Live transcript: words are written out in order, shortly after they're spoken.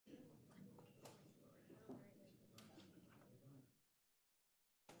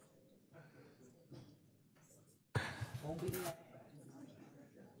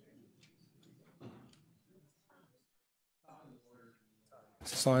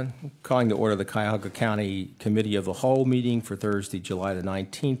Son, calling to order the Cuyahoga County Committee of the Whole meeting for Thursday, July the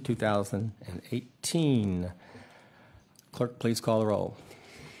 19th, 2018. Clerk, please call the roll.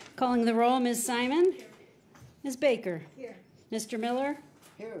 Calling the roll, Ms. Simon. Here. Ms. Baker. Here. Mr. Miller.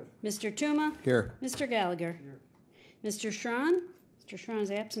 Here. Mr. Tuma. Here. Mr. Gallagher. Here. Mr. Schron. Mr. Schron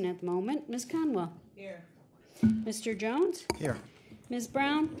is absent at the moment. Ms. Conwell. Here. Mr. Jones. Here. Ms.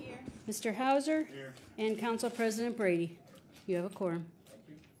 Brown. Here. Mr. Hauser. Here. And Council President Brady. You have a quorum.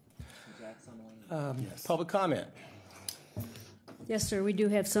 Yes. Public comment. Yes, sir, we do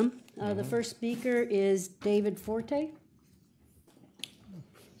have some. The first speaker is David Forte.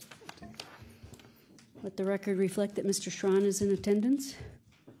 Let the record reflect that Mr. Schron is in attendance.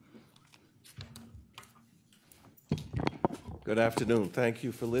 Good afternoon. Thank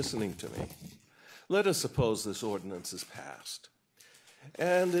you for listening to me. Let us suppose this ordinance is passed.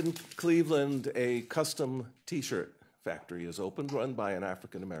 And in Cleveland, a custom T-shirt factory is opened, run by an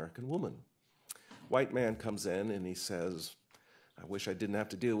African-American woman. White man comes in and he says, I wish I didn't have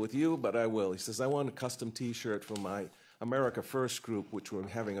to deal with you, but I will. He says, I want a custom T-shirt for my America First group, which we're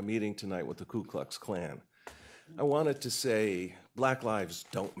having a meeting tonight with the Ku Klux Klan. I want it to say, Black lives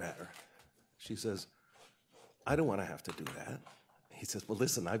don't matter. She says, I don't want to have to do that. He says, well,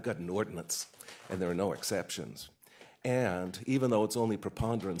 listen, I've got an ordinance, and there are no exceptions. And even though it's only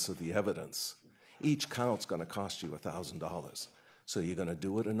preponderance of the evidence, each count's going to cost you $1,000. So you're going to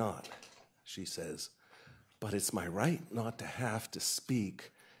do it or not? She says, but it's my right not to have to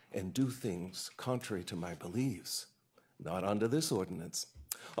speak and do things contrary to my beliefs. Not under this ordinance.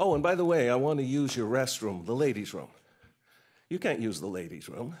 Oh, and by the way, I want to use your restroom, the ladies' room. You can't use the ladies'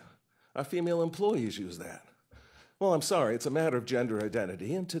 room. Our female employees use that. Well, I'm sorry, it's a matter of gender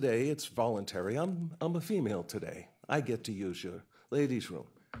identity, and today it's voluntary. I'm a female today. I get to use your ladies' room.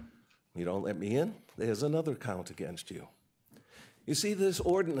 You don't let me in, there's another count against you. You see, this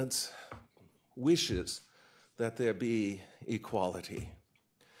ordinance wishes that there be equality,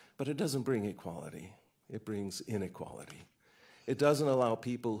 but it doesn't bring equality. It brings inequality. It doesn't allow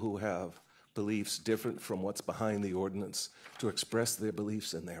people who have beliefs different from what's behind the ordinance to express their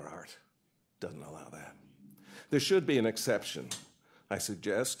beliefs in their art. Doesn't allow that. There should be an exception. I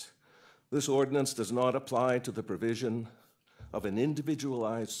suggest this ordinance does not apply to the provision of an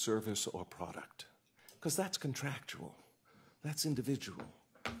individualized service or product, because that's contractual, that's individual,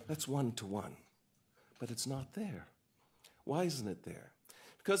 that's one-to-one, but it's not there. Why isn't it there?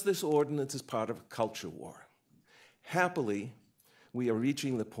 Because this ordinance is part of a culture war. Happily, we are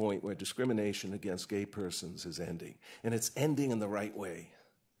reaching the point where discrimination against gay persons is ending, and it's ending in the right way.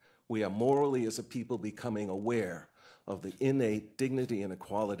 We are morally, as a people, becoming aware of the innate dignity and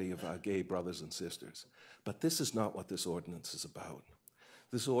equality of our gay brothers and sisters. But this is not what this ordinance is about.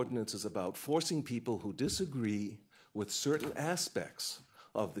 This ordinance is about forcing people who disagree with certain aspects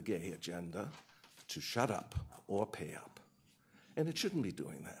of the gay agenda to shut up or pay up. And it shouldn't be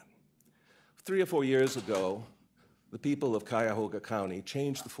doing that. 3 or 4 years ago, the people of Cuyahoga County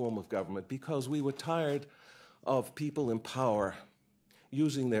changed the form of government because we were tired of people in power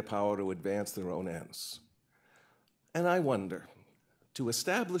using their power to advance their own ends. And I wonder, to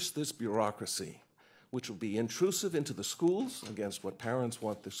establish this bureaucracy, which will be intrusive into the schools against what parents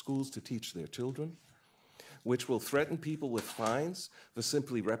want the schools to teach their children, which will threaten people with fines for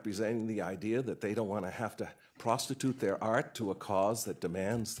simply representing the idea that they don't want to have to prostitute their art to a cause that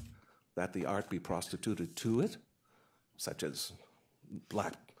demands that the art be prostituted to it, such as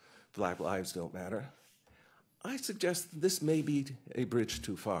Black lives don't matter. I suggest this may be a bridge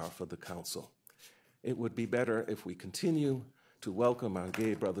too far for the council. It would be better if we continue to welcome our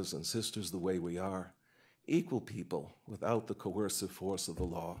gay brothers and sisters the way we are, equal people without the coercive force of the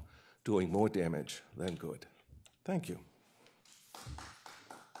law doing more damage than good. Thank you.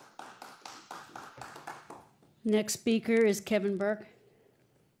 Next speaker is Kevin Burke.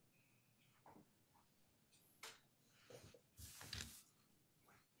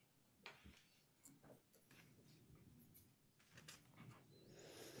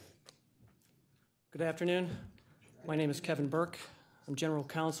 Good afternoon. My name is Kevin Burke. I'm General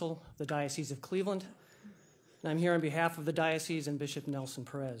Counsel of the Diocese of Cleveland, and I'm here on behalf of the diocese and Bishop Nelson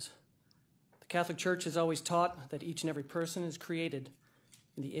Perez. The Catholic Church has always taught that each and every person is created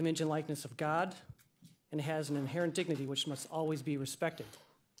in the image and likeness of God and has an inherent dignity which must always be respected.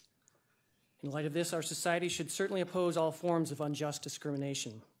 In light of this, our society should certainly oppose all forms of unjust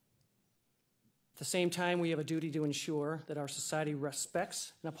discrimination. At the same time, we have a duty to ensure that our society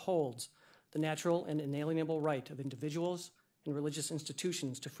respects and upholds the natural and inalienable right of individuals and religious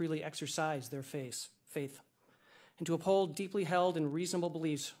institutions to freely exercise their faith. and to uphold deeply held and reasonable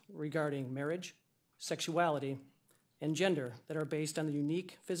beliefs regarding marriage, sexuality, and gender that are based on the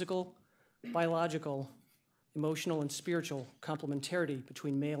unique physical, biological, emotional, and spiritual complementarity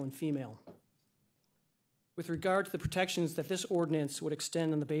between male and female. With regard to the protections that this ordinance would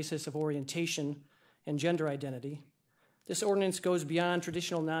extend on the basis of orientation and gender identity, this ordinance goes beyond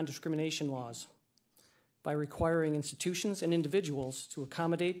traditional non-discrimination laws by requiring institutions and individuals to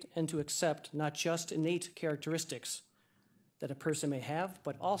accommodate and to accept not just innate characteristics that a person may have,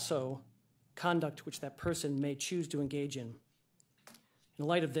 but also conduct which that person may choose to engage in. In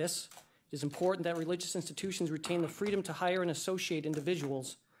light of this, it is important that religious institutions retain the freedom to hire and associate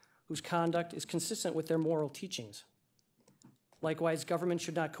individuals whose conduct is consistent with their moral teachings. Likewise, government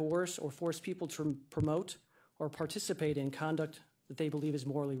should not coerce or force people to promote or participate in conduct that they believe is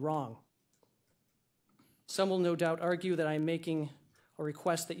morally wrong. Some will no doubt argue that I am making a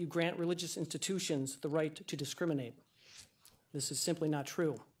request that you grant religious institutions the right to discriminate. This is simply not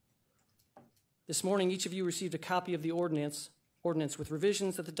true. This morning, each of you received a copy of the ordinance with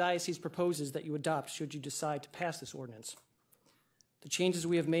revisions that the diocese proposes that you adopt should you decide to pass this ordinance. The changes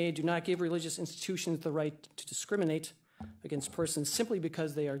we have made do not give religious institutions the right to discriminate against persons simply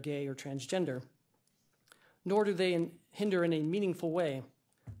because they are gay or transgender, nor do they hinder in a meaningful way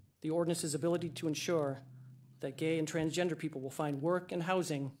the ordinance's ability to ensure that gay and transgender people will find work and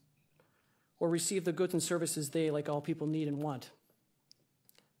housing or receive the goods and services they, like all people, need and want.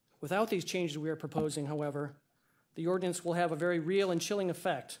 Without these changes we are proposing, however, the ordinance will have a very real and chilling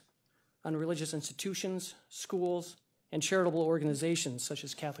effect on religious institutions, schools, and charitable organizations such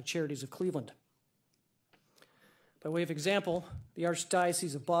as Catholic Charities of Cleveland. By way of example, the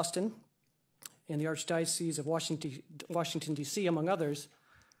Archdiocese of Boston and the Archdiocese of Washington, D.C., among others,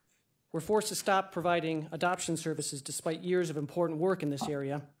 were forced to stop providing adoption services despite years of important work in this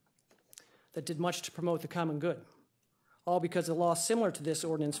area that did much to promote the common good, all because a law similar to this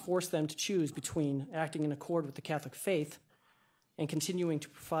ordinance forced them to choose between acting in accord with the Catholic faith and continuing to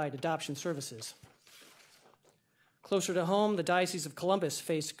provide adoption services. Closer to home, the Diocese of Columbus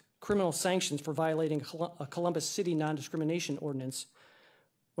faced criminal sanctions for violating a Columbus City non-discrimination ordinance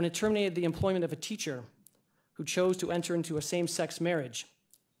when it terminated the employment of a teacher who chose to enter into a same-sex marriage,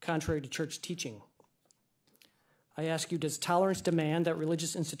 contrary to church teaching. I ask you, does tolerance demand that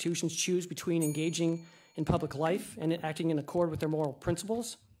religious institutions choose between engaging in public life and acting in accord with their moral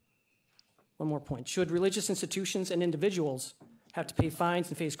principles? One more point. Should religious institutions and individuals have to pay fines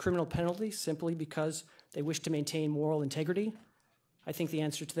and face criminal penalties simply because they wish to maintain moral integrity? I think the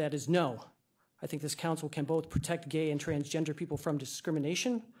answer to that is no. I think this council can both protect gay and transgender people from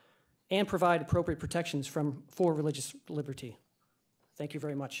discrimination and provide appropriate protections for religious liberty. Thank you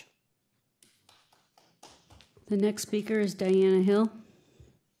very much. The next speaker is Diana Hill.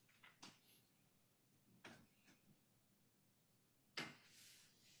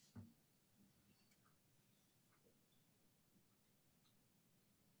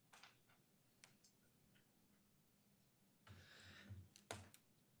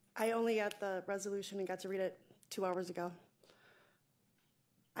 I only got the resolution and got to read it 2 hours ago.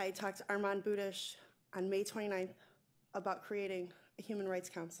 I talked to Armand Budish on May 29th about creating a Human Rights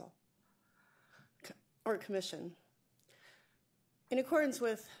Council or commission. In accordance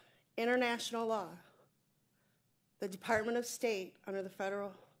with international law, the Department of State under the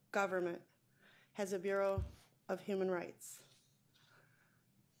federal government has a Bureau of Human Rights.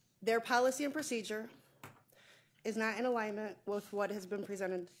 Their policy and procedure is not in alignment with what has been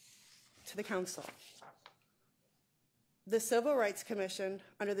presented to the council. The Civil Rights Commission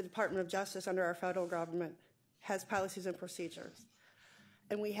under the Department of Justice under our federal government has policies and procedures.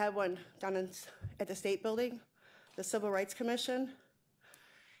 And we have one down at the state building, the Civil Rights Commission.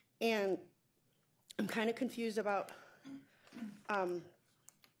 And I'm kind of confused about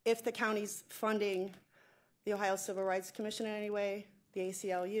if the county's funding the Ohio Civil Rights Commission in any way, the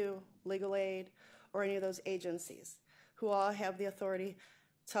ACLU, Legal Aid, or any of those agencies who all have the authority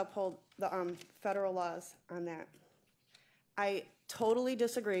to uphold the federal laws on that. I totally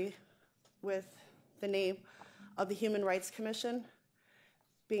disagree with the name of the Human Rights Commission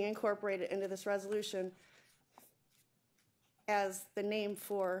being incorporated into this resolution as the name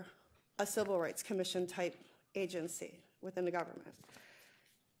for a Civil Rights Commission type agency within the government.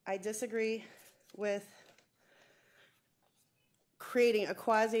 I disagree with creating a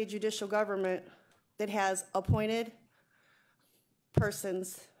quasi-judicial government that has appointed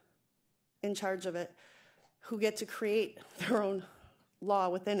persons in charge of it who get to create their own law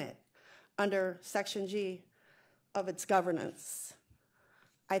within it under Section G of its governance.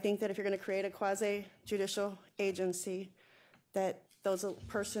 I think that if you're going to create a quasi-judicial agency, that those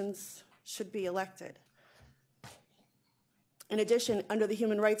persons should be elected. In addition, under the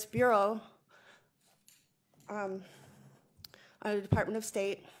Human Rights Bureau, under the Department of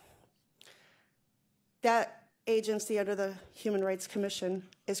State, that agency under the Human Rights Commission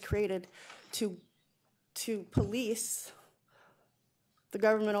is created to police the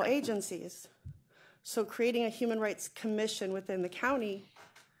governmental agencies. So creating a Human Rights Commission within the county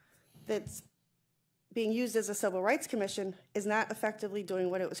that's being used as a Civil Rights Commission is not effectively doing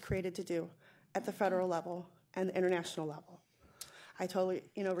what it was created to do at the federal level and the international level. I totally,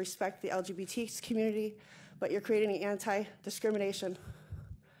 respect the LGBT community, but you're creating an anti-discrimination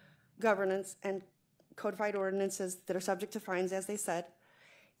governance and codified ordinances that are subject to fines, as they said,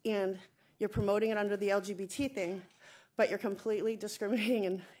 and you're promoting it under the LGBT thing, but you're completely discriminating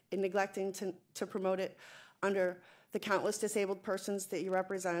and neglecting to promote it under the countless disabled persons that you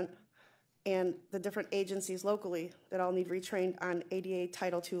represent and the different agencies locally that all need retrained on ADA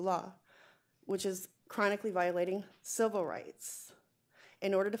Title II law, which is chronically violating civil rights.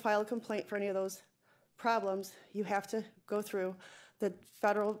 In order to file a complaint for any of those problems, you have to go through the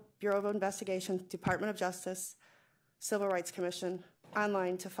Federal Bureau of Investigation, Department of Justice, Civil Rights Commission,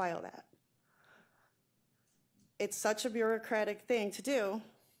 online to file that. It's such a bureaucratic thing to do.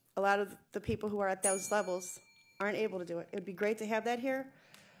 A lot of the people who are at those levels aren't able to do it. It would be great to have that here,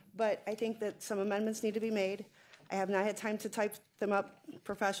 but I think that some amendments need to be made. I have not had time to type them up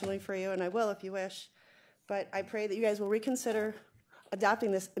professionally for you, and I will if you wish. But I pray that you guys will reconsider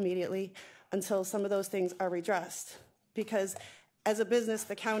adopting this immediately until some of those things are redressed. Because as a business,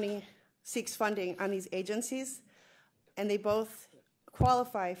 the county seeks funding on these agencies, and they both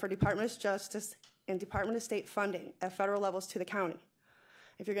qualify for Department of Justice and Department of State funding at federal levels to the county.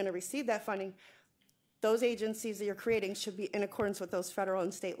 If you're going to receive that funding, those agencies that you're creating should be in accordance with those federal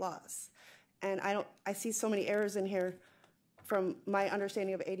and state laws. And I see so many errors in here from my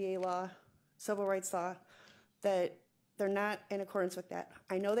understanding of ADA law, civil rights law, that they're not in accordance with that.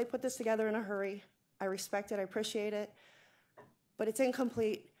 I know they put this together in a hurry. I respect it, I appreciate it, but it's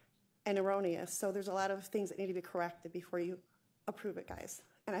incomplete and erroneous. So there's a lot of things that need to be corrected before you approve it, guys.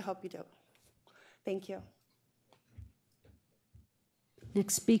 And I hope you do. Thank you.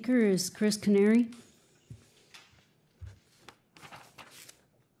 Next speaker is Chris Canary.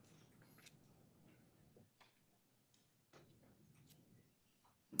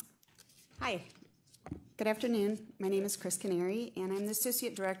 Hi, good afternoon. My name is Chris Canary, and I'm the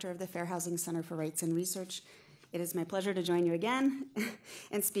Associate Director of the Fair Housing Center for Rights and Research. It is my pleasure to join you again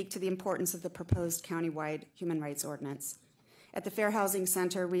and speak to the importance of the proposed countywide human rights ordinance. At the Fair Housing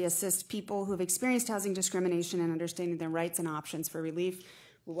Center, we assist people who have experienced housing discrimination in understanding their rights and options for relief.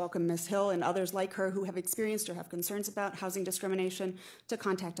 We welcome Ms. Hill and others like her who have experienced or have concerns about housing discrimination to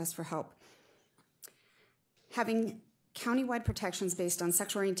contact us for help. Having countywide protections based on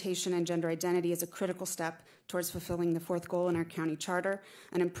sexual orientation and gender identity is a critical step towards fulfilling the fourth goal in our county charter,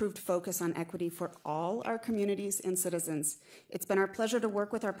 an improved focus on equity for all our communities and citizens. It's been our pleasure to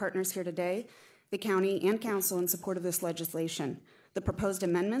work with our partners here today, the county and council, in support of this legislation. The proposed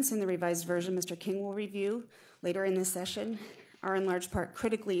amendments in the revised version Mr. King will review later in this session are in large part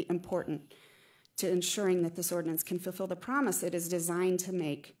critically important to ensuring that this ordinance can fulfill the promise it is designed to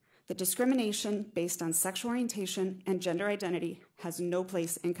make. That discrimination based on sexual orientation and gender identity has no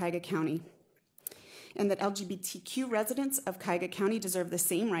place in Cuyahoga County, and that LGBTQ residents of Cuyahoga County deserve the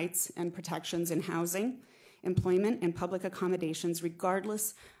same rights and protections in housing, employment, and public accommodations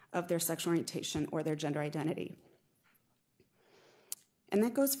regardless of their sexual orientation or their gender identity. And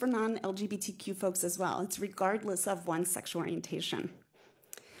that goes for non-LGBTQ folks as well. It's regardless of one's sexual orientation.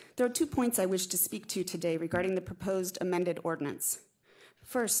 There are 2 points I wish to speak to today regarding the proposed amended ordinance.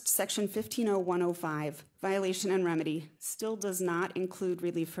 First, Section 150105, Violation and Remedy, still does not include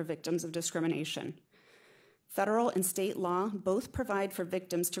relief for victims of discrimination. Federal and state law both provide for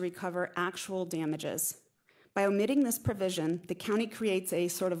victims to recover actual damages. By omitting this provision, the county creates a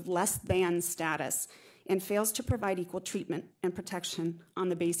sort of less than status and fails to provide equal treatment and protection on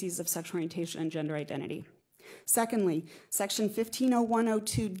the bases of sexual orientation and gender identity. Secondly, Section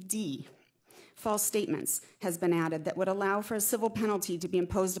 150102D, false statements, has been added that would allow for a civil penalty to be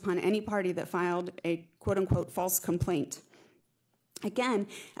imposed upon any party that filed a quote-unquote false complaint. Again,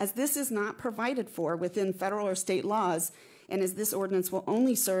 as this is not provided for within federal or state laws, and as this ordinance will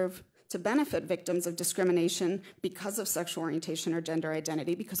only serve to benefit victims of discrimination because of sexual orientation or gender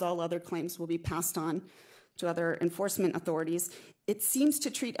identity, because all other claims will be passed on to other enforcement authorities, it seems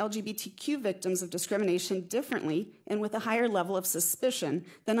to treat LGBTQ victims of discrimination differently and with a higher level of suspicion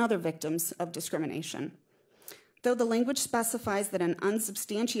than other victims of discrimination. Though the language specifies that an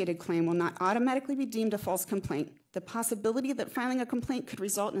unsubstantiated claim will not automatically be deemed a false complaint, The possibility that filing a complaint could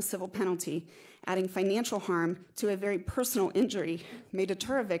result in a civil penalty, adding financial harm to a very personal injury, may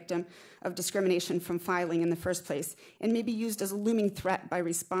deter a victim of discrimination from filing in the first place and may be used as a looming threat by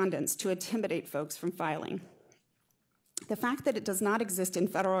respondents to intimidate folks from filing. The fact that it does not exist in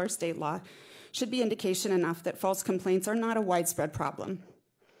federal or state law should be indication enough that false complaints are not a widespread problem.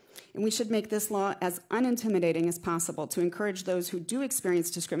 And we should make this law as unintimidating as possible to encourage those who do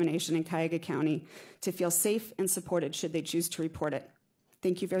experience discrimination in Cuyahoga County to feel safe and supported should they choose to report it.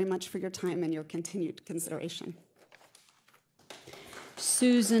 Thank you very much for your time and your continued consideration.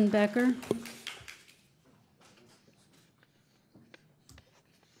 Susan Becker.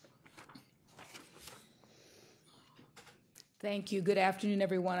 Thank you. Good afternoon,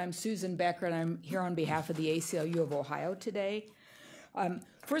 everyone. I'm Susan Becker, and I'm here on behalf of the ACLU of Ohio today.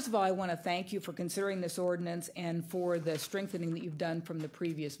 First of all, I want to thank you for considering this ordinance and for the strengthening that you've done from the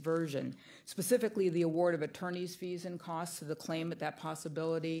previous version. Specifically, the award of attorney's fees and costs to the claimant. That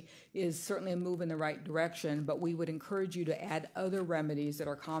possibility is certainly a move in the right direction, but we would encourage you to add other remedies that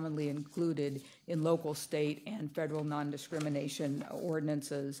are commonly included in local, state, and federal non-discrimination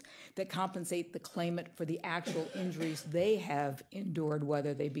ordinances that compensate the claimant for the actual injuries they have endured,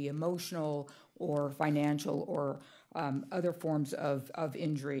 whether they be emotional or financial or other forms of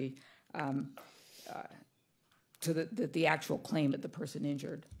injury to the actual claimant, the person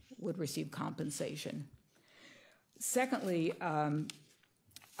injured, would receive compensation. Secondly, I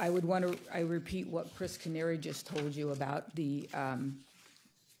repeat what Chris Canary just told you about the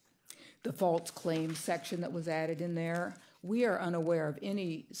false claims section that was added in there. We are unaware of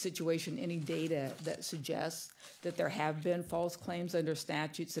any situation, any data that suggests that there have been false claims under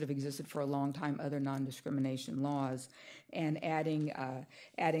statutes that have existed for a long time, other non-discrimination laws, and adding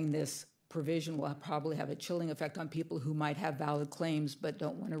this provision will probably have a chilling effect on people who might have valid claims but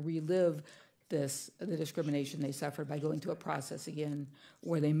don't want to relive the discrimination they suffered by going through a process again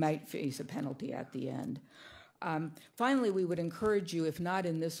where they might face a penalty at the end. Finally, we would encourage you, if not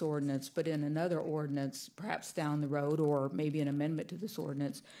in this ordinance, but in another ordinance, perhaps down the road, or maybe an amendment to this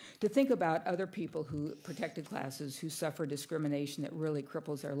ordinance, to think about other people protected classes who suffer discrimination that really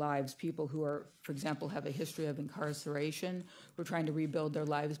cripples their lives, people who are, for example, have a history of incarceration, who are trying to rebuild their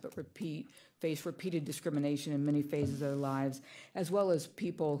lives but face repeated discrimination in many phases of their lives, as well as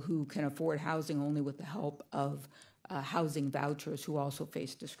people who can afford housing only with the help of housing vouchers who also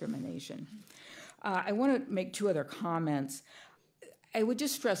face discrimination. I want to make two other comments. I would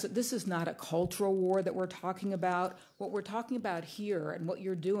just stress that this is not a cultural war that we're talking about. What we're talking about here and what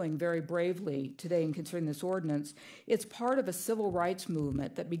you're doing very bravely today in considering this ordinance, it's part of a civil rights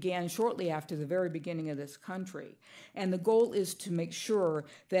movement that began shortly after the very beginning of this country. And the goal is to make sure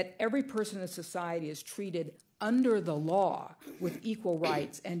that every person in society is treated under the law with equal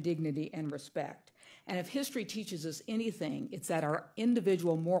rights and dignity and respect. And if history teaches us anything, it's that our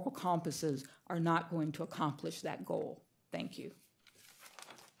individual moral compasses are not going to accomplish that goal. Thank you.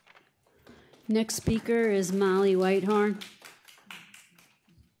 Next speaker is Molly Whitehorn.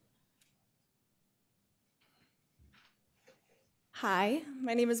 Hi,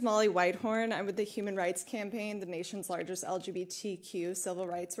 my name is Molly Whitehorn. I'm with the Human Rights Campaign, the nation's largest LGBTQ civil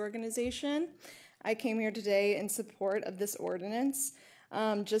rights organization. I came here today in support of this ordinance.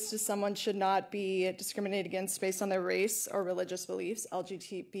 Just as someone should not be discriminated against based on their race or religious beliefs,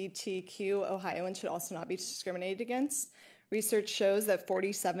 LGBTQ Ohioans should also not be discriminated against. Research shows that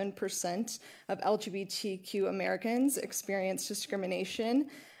 47% of LGBTQ Americans experience discrimination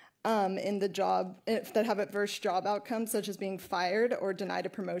in the job that have adverse job outcomes, such as being fired or denied a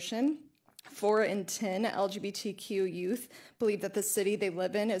promotion. 4 in 10 LGBTQ youth believe that the city they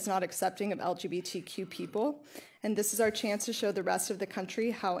live in is not accepting of LGBTQ people. And this is our chance to show the rest of the country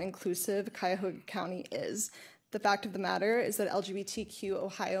how inclusive Cuyahoga County is. The fact of the matter is that LGBTQ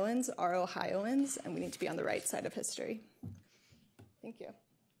Ohioans are Ohioans, and we need to be on the right side of history. Thank you.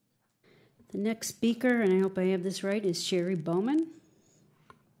 The next speaker, and I hope I have this right, is Sherry Bowman.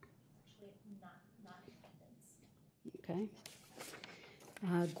 Actually, not in attendance. Okay.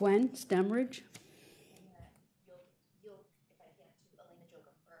 Gwen Stemridge. You'll, if I hand to Elena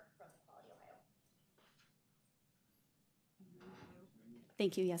Jokum from Equality Ohio.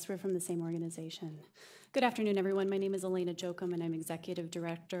 Thank you. Yes, we're from the same organization. Good afternoon, everyone. My name is Elena Jokum, and I'm Executive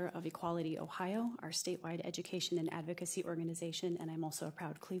Director of Equality Ohio, our statewide education and advocacy organization, and I'm also a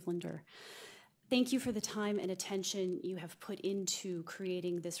proud Clevelander. Thank you for the time and attention you have put into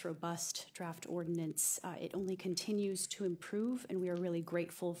creating this robust draft ordinance. It only continues to improve, and we are really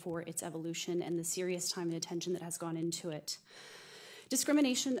grateful for its evolution and the serious time and attention that has gone into it.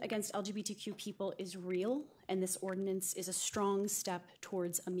 Discrimination against LGBTQ people is real, and this ordinance is a strong step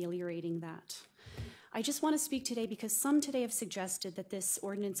towards ameliorating that. I just want to speak today because some today have suggested that this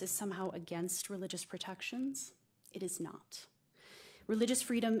ordinance is somehow against religious protections. It is not. Religious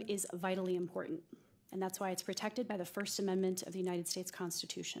freedom is vitally important, and that's why it's protected by the First Amendment of the United States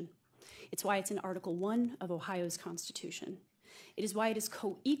Constitution. It's why it's in Article 1 of Ohio's Constitution. It is why it is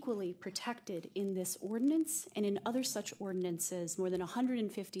co-equally protected in this ordinance and in other such ordinances, more than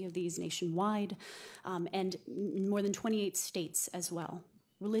 150 of these nationwide, and more than 28 states as well.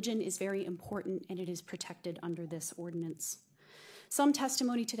 Religion is very important, and it is protected under this ordinance. Some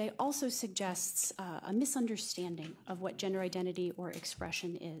testimony today also suggests a misunderstanding of what gender identity or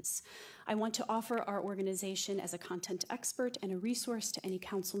expression is. I want to offer our organization as a content expert and a resource to any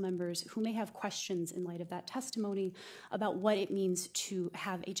council members who may have questions in light of that testimony about what it means to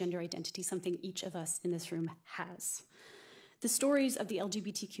have a gender identity, something each of us in this room has. The stories of the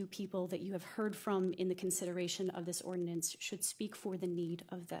LGBTQ people that you have heard from in the consideration of this ordinance should speak for the need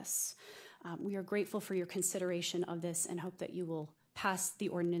of this. We are grateful for your consideration of this and hope that you will pass the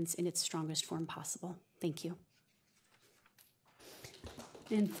ordinance in its strongest form possible. Thank you.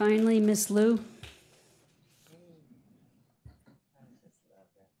 And finally, Ms. Liu.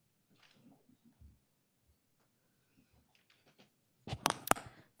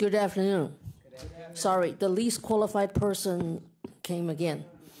 Good afternoon. Sorry, the least qualified person came again.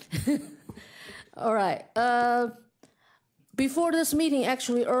 All right. Before this meeting,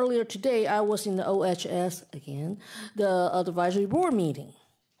 actually earlier today, I was in the OHS again, the advisory board meeting.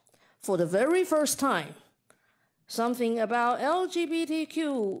 For the very first time, something about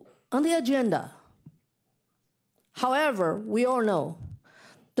LGBTQ on the agenda. However, we all know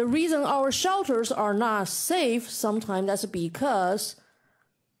the reason our shelters are not safe sometimes that's because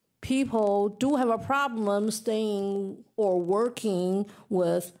people do have a problem staying or working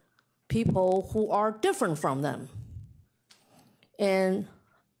with people who are different from them. And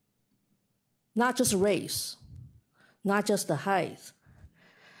not just race, not just the height.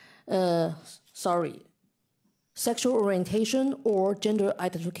 Sexual orientation or gender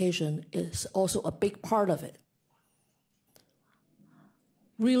identification is also a big part of it.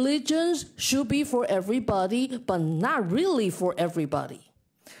 Religions should be for everybody, but not really for everybody.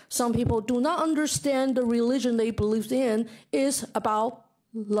 Some people do not understand the religion they believe in is about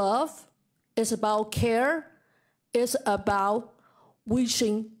love, it's about care, it's about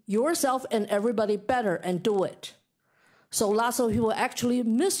wishing yourself and everybody better and do it. So lots of people actually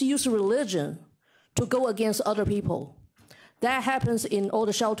misuse religion to go against other people. That happens in all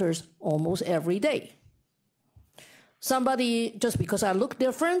the shelters almost every day. Somebody, just because I look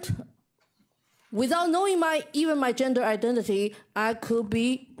different, without knowing even my gender identity, I could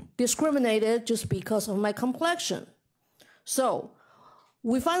be discriminated just because of my complexion. So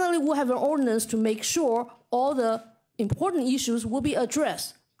we finally will have an ordinance to make sure all the important issues will be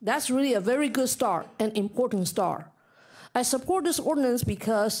addressed. That's really a very good start, an important start. I support this ordinance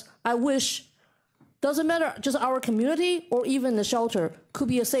because I wish, doesn't matter, just our community or even the shelter could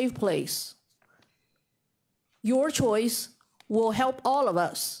be a safe place. Your choice will help all of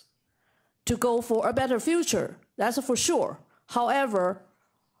us to go for a better future, that's for sure. However,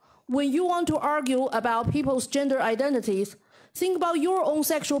 when you want to argue about people's gender identities, think about your own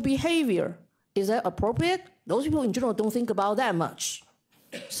sexual behavior. Is that appropriate? Those people in general don't think about that much.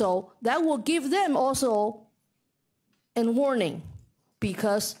 So that will give them also a warning,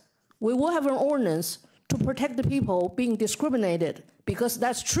 because we will have an ordinance to protect the people being discriminated, because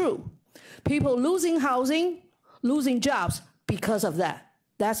that's true. People losing housing, losing jobs because of that.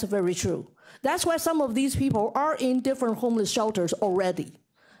 That's very true. That's why some of these people are in different homeless shelters already.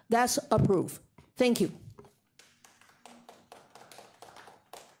 That's a proof. Thank you.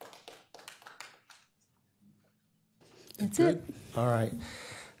 That's it. All right.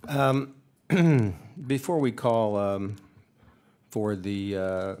 Before we call for the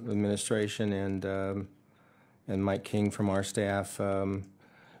administration and Mike King from our staff,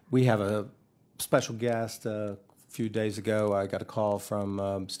 we have a special guest. A few days ago, I got a call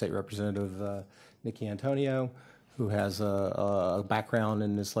from State Representative Nikki Antonio, who has a background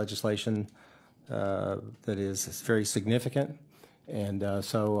in this legislation that is very significant. And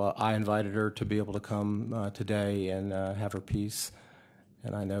so I invited her to be able to come today and have her piece.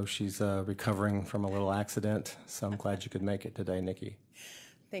 And I know she's recovering from a little accident, so I'm glad you could make it today, Nikki.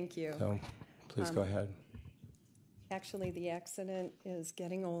 Thank you. So please go ahead. Actually, the accident is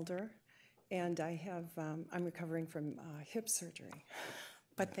getting older, and I'm recovering from hip surgery.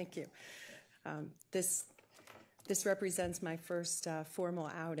 But thank you. This represents my first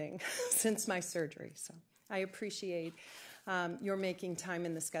formal outing since my surgery, so I appreciate your making time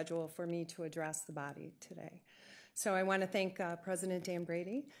in the schedule for me to address the body today. So I want to thank President Dan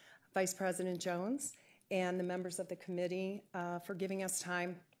Brady Vice President Jones, and the members of the committee for giving us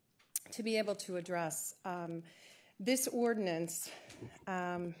time to be able to address this ordinance.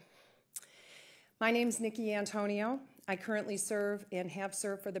 My name's Nikki Antonio. I currently serve and have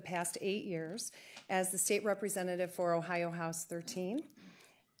served for the past 8 years as the state representative for Ohio House 13.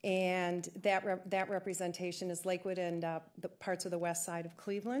 And that representation is Lakewood and the parts of the west side of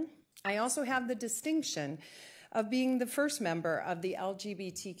Cleveland. I also have the distinction of being the first member of the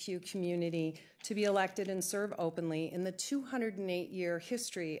LGBTQ community to be elected and serve openly in the 208-year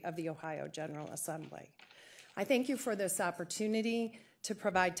history of the Ohio General Assembly. I thank you for this opportunity to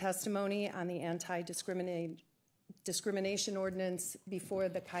provide testimony on the anti-discrimination ordinance before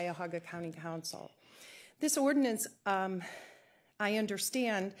the Cuyahoga County Council. This ordinance, I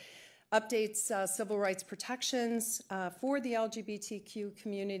understand, updates civil rights protections for the LGBTQ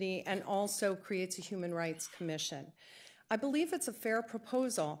community and also creates a human rights commission. I believe it's a fair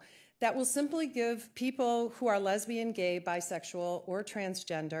proposal that will simply give people who are lesbian, gay, bisexual, or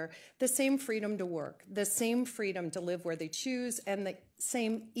transgender the same freedom to work, the same freedom to live where they choose, and the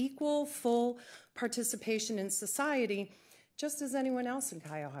same equal, full participation in society, just as anyone else in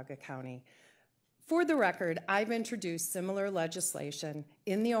Cuyahoga County. For the record, I've introduced similar legislation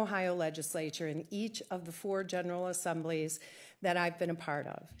in the Ohio legislature in each of the 4 general assemblies that I've been a part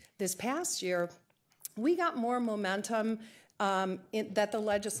of. This past year, we got more momentum that the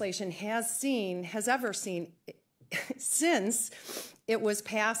legislation has ever seen since it was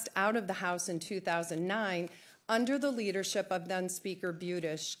passed out of the House in 2009 under the leadership of then Speaker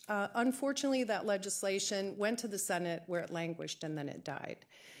Budish. Unfortunately, that legislation went to the Senate where it languished and then it died.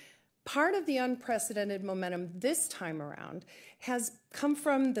 Part of the unprecedented momentum this time around has come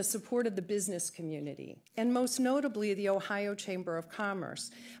from the support of the business community, and most notably the Ohio Chamber of Commerce.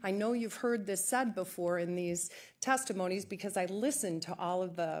 I know you've heard this said before in these testimonies because I listened to all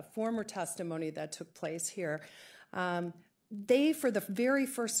of the former testimony that took place here. They, for the very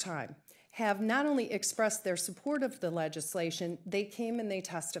first time, have not only expressed their support of the legislation, they came and they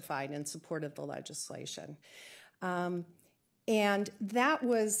testified in support of the legislation. And that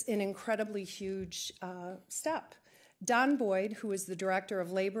was an incredibly huge step. Don Boyd, who is the Director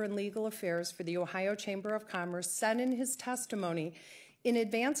of Labor and Legal Affairs for the Ohio Chamber of Commerce, said in his testimony, in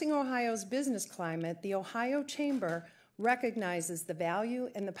advancing Ohio's business climate, the Ohio Chamber recognizes the value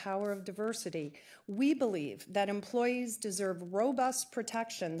and the power of diversity. We believe that employees deserve robust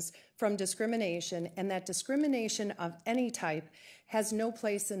protections from discrimination and that discrimination of any type has no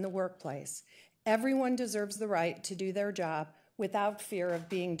place in the workplace. Everyone deserves the right to do their job without fear of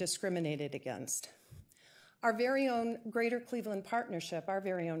being discriminated against. Our very own Greater Cleveland Partnership, our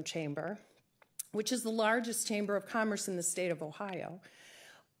very own chamber, which is the largest chamber of commerce in the state of Ohio,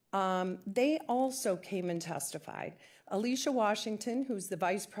 they also came and testified. Alicia Washington, who's the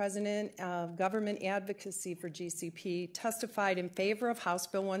Vice President of Government Advocacy for GCP, testified in favor of House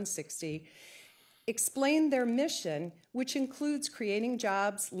Bill 160, explained their mission, which includes creating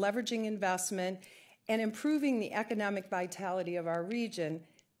jobs, leveraging investment, and improving the economic vitality of our region.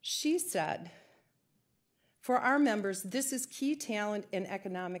 She said, for our members, this is key talent and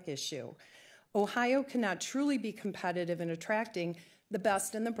economic issue. Ohio cannot truly be competitive in attracting the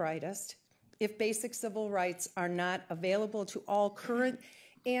best and the brightest if basic civil rights are not available to all current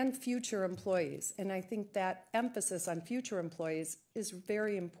and future employees. And I think that emphasis on future employees is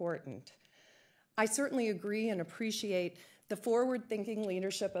very important. I certainly agree and appreciate the forward-thinking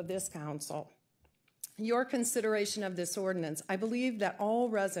leadership of this council. Your consideration of this ordinance, I believe that all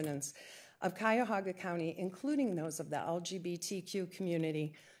residents of Cuyahoga County, including those of the LGBTQ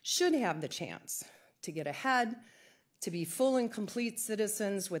community, should have the chance to get ahead, to be full and complete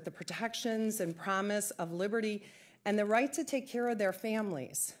citizens with the protections and promise of liberty and the right to take care of their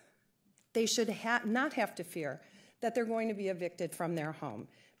families. They should not have to fear that they're going to be evicted from their home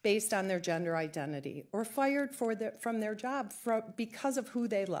based on their gender identity or fired from their job because of who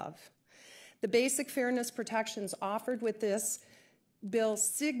they love. The basic fairness protections offered with this bill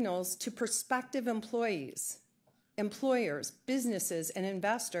signals to prospective employees, employers, businesses, and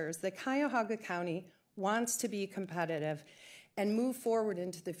investors that Cuyahoga County wants to be competitive and move forward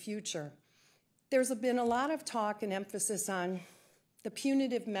into the future. There's been a lot of talk and emphasis on the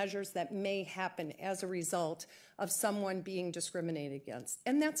punitive measures that may happen as a result of someone being discriminated against,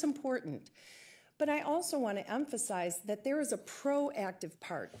 and that's important. But I also want to emphasize that there is a proactive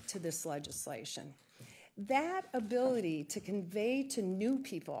part to this legislation. That ability to convey to new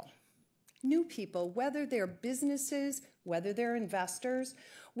people, whether they're businesses, whether they're investors,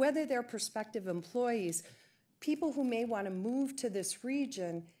 whether they're prospective employees, people who may want to move to this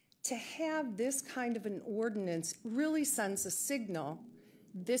region, to have this kind of an ordinance really sends a signal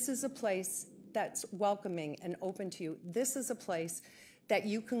This is a place that's welcoming and open to you. This is a place that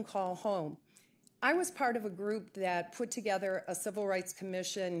you can call home. I was part of a group that put together a civil rights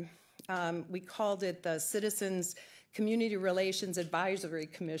commission. We called it the Citizens Community Relations Advisory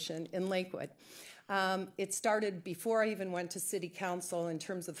Commission in Lakewood. It started before I even went to city council in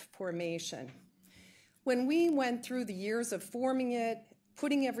terms of formation. When we went through the years of forming it,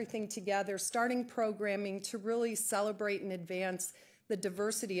 putting everything together, starting programming to really celebrate and advance the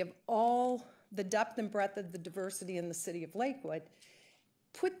diversity of all, the depth and breadth of the diversity in the city of Lakewood,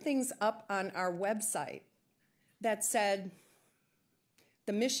 put things up on our website that said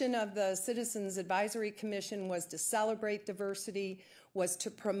the mission of the Citizens Advisory Commission was to celebrate diversity, was to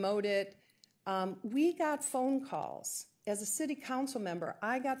promote it. We got phone calls. As a city council member,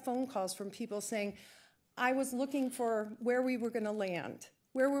 I got phone calls from people saying, I was looking for where we were going to land.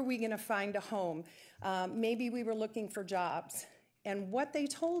 Where were we going to find a home? Maybe we were looking for jobs. And what they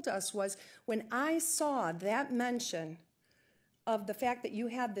told us was, when I saw that mention of the fact that you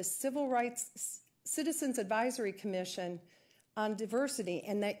had this Civil Rights Citizens Advisory Commission on diversity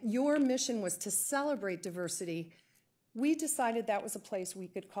and that your mission was to celebrate diversity, we decided that was a place we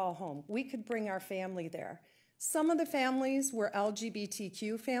could call home. We could bring our family there. Some of the families were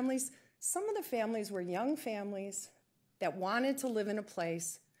LGBTQ families. Some of the families were young families that wanted to live in a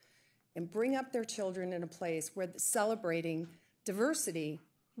place and bring up their children in a place where celebrating diversity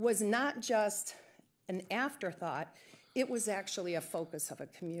was not just an afterthought, it was actually a focus of a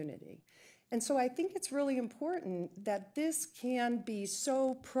community. And so I think it's really important that this can be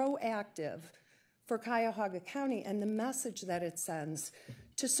so proactive for Cuyahoga County and the message that it sends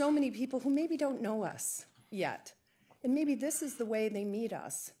to so many people who maybe don't know us yet. And maybe this is the way they meet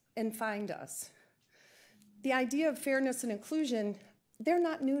us and find us. The idea of fairness and inclusion, they're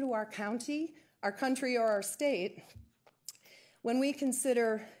not new to our county, our country, or our state. When we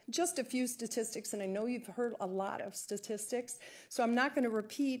consider just a few statistics, and I know you've heard a lot of statistics, so I'm not going to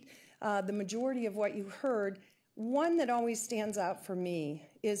repeat the majority of what you heard. One that always stands out for me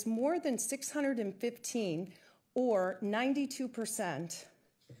is more than 615, or 92%,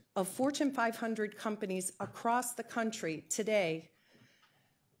 of Fortune 500 companies across the country today,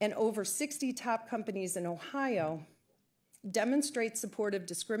 and over 60 top companies in Ohio, demonstrate support of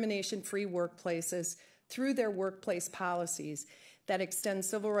discrimination-free workplaces through their workplace policies that extend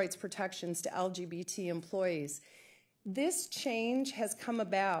civil rights protections to LGBT employees. This change has come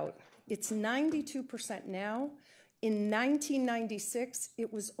about. It's 92% now. In 1996,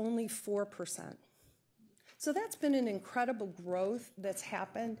 it was only 4%. So that's been an incredible growth that's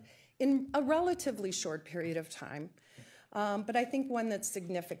happened in a relatively short period of time, but I think one that's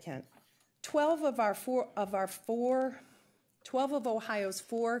significant. 12 of Ohio's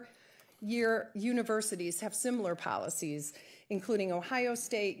four-year universities have similar policies, including Ohio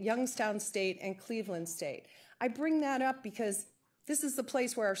State, Youngstown State, and Cleveland State. I bring that up because this is the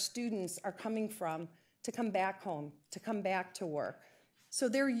place where our students are coming from to come back home, to come back to work. So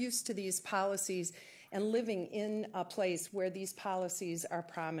they're used to these policies and living in a place where these policies are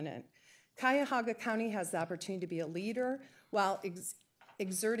prominent. Cuyahoga County has the opportunity to be a leader while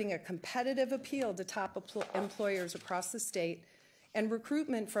exerting a competitive appeal to top employers across the state and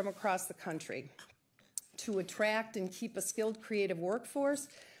recruitment from across the country to attract and keep a skilled creative workforce,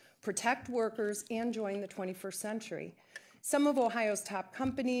 protect workers, and join the 21st century. Some of Ohio's top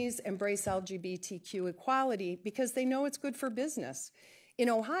companies embrace LGBTQ equality because they know it's good for business. In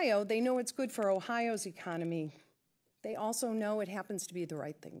Ohio, they know it's good for Ohio's economy. They also know it happens to be the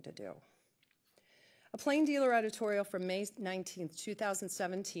right thing to do. A Plain Dealer editorial from May 19,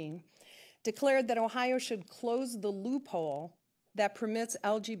 2017, declared that Ohio should close the loophole that permits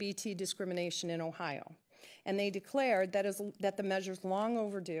LGBT discrimination in Ohio. And they declared that the measure is long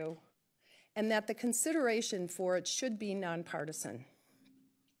overdue and that the consideration for it should be nonpartisan.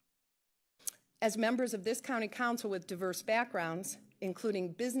 As members of this county council with diverse backgrounds,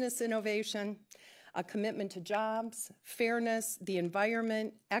 including business innovation, a commitment to jobs, fairness, the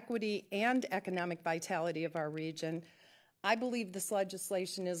environment, equity, and economic vitality of our region, I believe this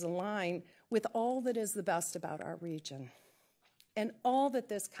legislation is aligned with all that is the best about our region and all that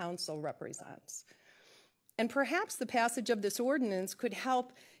this council represents. And perhaps the passage of this ordinance could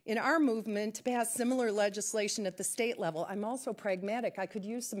help in our movement to pass similar legislation at the state level. I'm also pragmatic. I could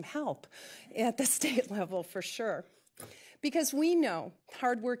use some help at the state level for sure. Because we know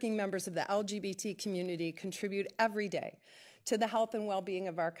hardworking members of the LGBT community contribute every day to the health and well-being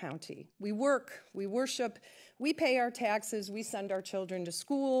of our county. We work, we worship, we pay our taxes, we send our children to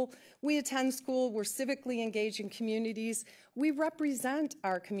school, we attend school, we're civically engaged in communities. We represent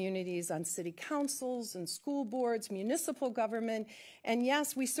our communities on city councils and school boards, municipal government, and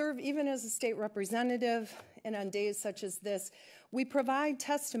yes, we serve even as a state representative, and on days such as this, we provide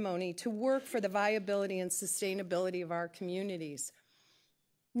testimony to work for the viability and sustainability of our communities.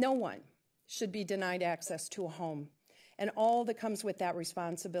 No one should be denied access to a home and all that comes with that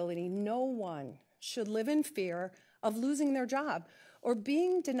responsibility. No one should live in fear of losing their job or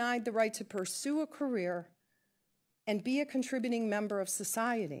being denied the right to pursue a career and be a contributing member of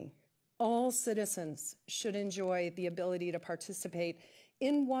society. All citizens should enjoy the ability to participate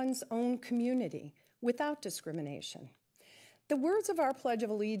in one's own community without discrimination. The words of our Pledge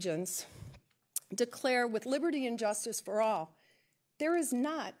of Allegiance declare, with liberty and justice for all. There is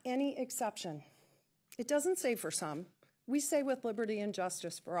not any exception. It doesn't say for some. We say with liberty and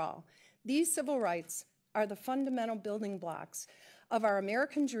justice for all. These civil rights are the fundamental building blocks of our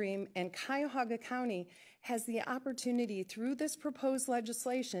American dream, and Cuyahoga County has the opportunity through this proposed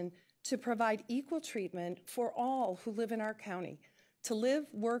legislation to provide equal treatment for all who live in our county, to live,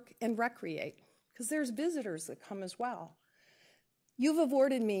 work, and recreate, because there's visitors that come as well. You've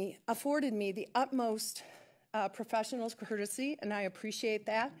afforded me the utmost professional courtesy, and I appreciate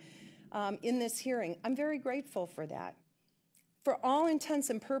that in this hearing. I'm very grateful for that. For all intents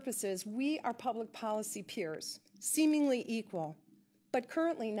and purposes, we are public policy peers, seemingly equal, but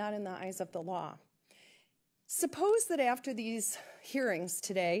currently not in the eyes of the law. Suppose that after these hearings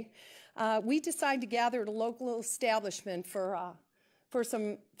today, we decide to gather at a local establishment for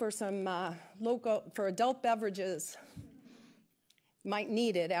adult beverages. Might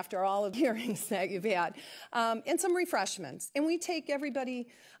need it after all of the hearings that you've had, and some refreshments. And we take everybody,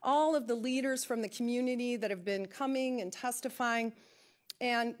 all of the leaders from the community that have been coming and testifying,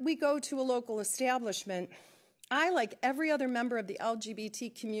 and we go to a local establishment. I, like every other member of the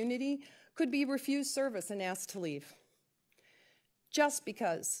LGBT community, could be refused service and asked to leave, just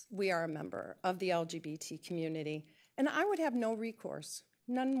because we are a member of the LGBT community. And I would have no recourse,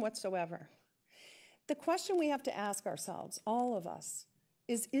 none whatsoever. The question we have to ask ourselves, all of us,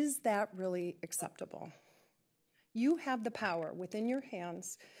 is that really acceptable? You have the power within your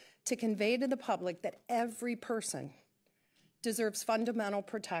hands to convey to the public that every person deserves fundamental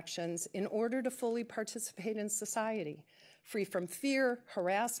protections in order to fully participate in society, free from fear,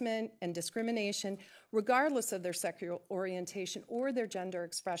 harassment, and discrimination, regardless of their sexual orientation or their gender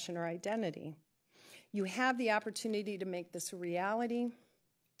expression or identity. You have the opportunity to make this a reality,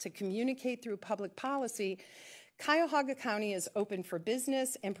 to communicate through public policy. Cuyahoga County is open for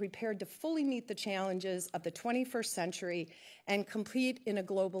business and prepared to fully meet the challenges of the 21st century and compete in a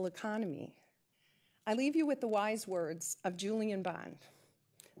global economy. I leave you with the wise words of Julian Bond,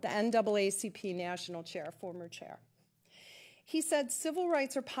 the NAACP National Chair, former chair. He said, "Civil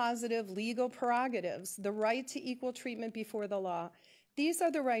rights are positive legal prerogatives, the right to equal treatment before the law. These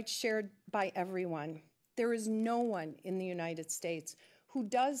are the rights shared by everyone. There is no one in the United States who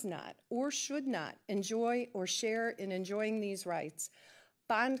does not or should not enjoy or share in enjoying these rights."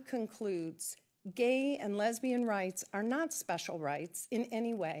 Bond concludes, gay and lesbian rights are not special rights in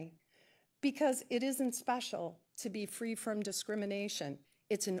any way, because it isn't special to be free from discrimination.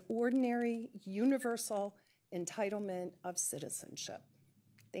 It's an ordinary, universal entitlement of citizenship.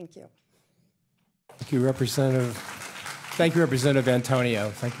 Thank you. Thank you, Representative. Thank you, Representative Antonio.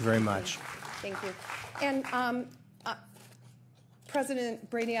 Thank you very much. Thank you. And President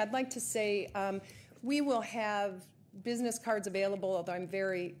Brady, I'd like to say we will have business cards available, although I'm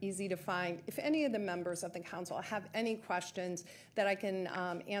very easy to find. If any of the members of the council have any questions that I can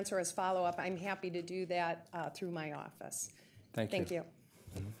answer as follow-up, I'm happy to do that through my office. Thank you.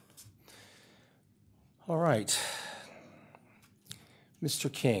 Mm-hmm. All right.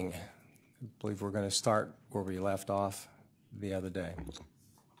 Mr. King, I believe we're going to start where we left off the other day.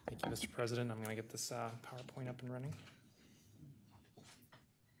 Thank you, Mr. President. I'm going to get this PowerPoint up and running.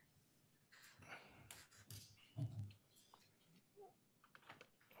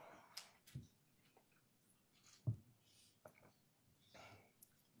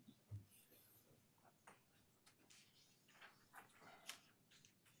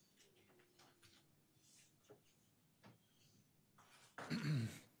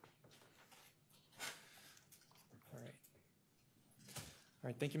 All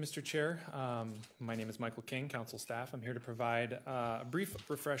right, thank you, Mr. Chair. My name is Michael King, council staff. I'm here to provide a brief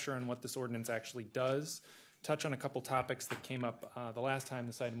refresher on what this ordinance actually does, touch on a couple topics that came up the last time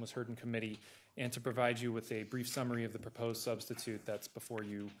this item was heard in committee, and to provide you with a brief summary of the proposed substitute that's before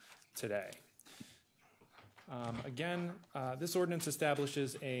you today. This ordinance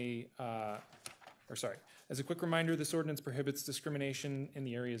establishes as a quick reminder, this ordinance prohibits discrimination in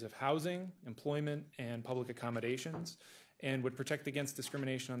the areas of housing, employment, and public accommodations, and would protect against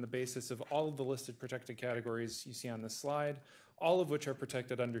discrimination on the basis of all of the listed protected categories you see on this slide, all of which are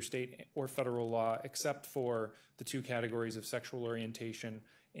protected under state or federal law, except for the two categories of sexual orientation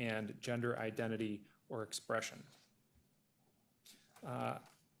and gender identity or expression.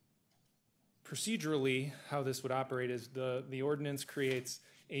 Procedurally, how this would operate is the ordinance creates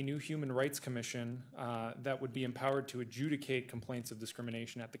a new Human Rights Commission that would be empowered to adjudicate complaints of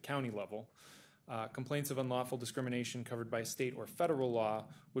discrimination at the county level. Complaints of unlawful discrimination covered by state or federal law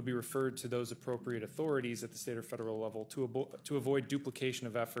would be referred to those appropriate authorities at the state or federal level to avoid duplication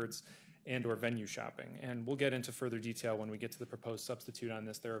of efforts and or venue shopping. And we'll get into further detail when we get to the proposed substitute on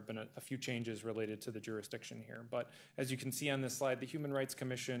this. There have been a few changes related to the jurisdiction here. But as you can see on this slide, the Human Rights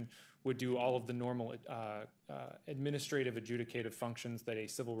Commission would do all of the normal administrative adjudicative functions that a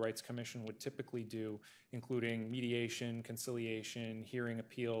Civil Rights Commission would typically do, including mediation, conciliation, hearing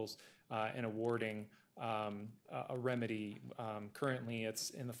appeals, and awarding a remedy. Currently, it's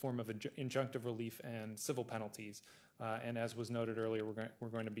in the form of injunctive relief and civil penalties. And as was noted earlier, we're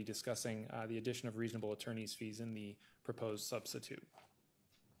going to be discussing the addition of reasonable attorney's fees in the proposed substitute.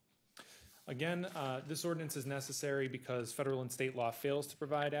 Again, this ordinance is necessary because federal and state law fails to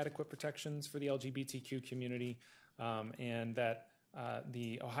provide adequate protections for the LGBTQ community, and that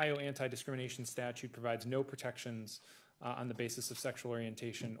the Ohio anti-discrimination statute provides no protections on the basis of sexual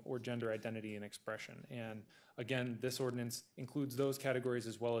orientation or gender identity and expression. And again, this ordinance includes those categories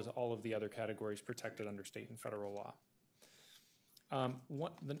as well as all of the other categories protected under state and federal law.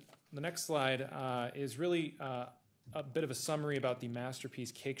 The next slide is really a bit of a summary about the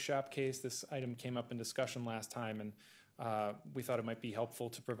Masterpiece Cake Shop case. This item came up in discussion last time, and we thought it might be helpful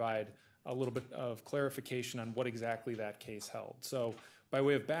to provide a little bit of clarification on what exactly that case held. So by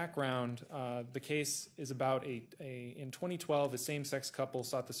way of background, the case is about in 2012, a same-sex couple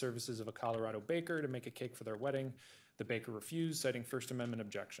sought the services of a Colorado baker to make a cake for their wedding. The baker refused, citing First Amendment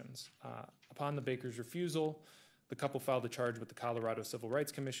objections. Upon the baker's refusal, the couple filed a charge with the Colorado Civil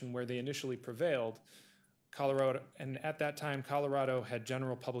Rights Commission, where they initially prevailed. And at that time, Colorado had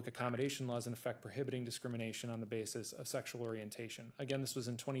general public accommodation laws in effect prohibiting discrimination on the basis of sexual orientation. Again, this was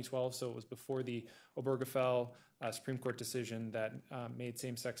in 2012, so it was before the Obergefell Supreme Court decision that made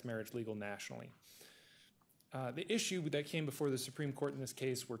same-sex marriage legal nationally. The issue that came before the Supreme Court in this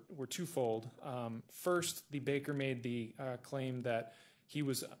case were twofold. First, the baker made the claim that he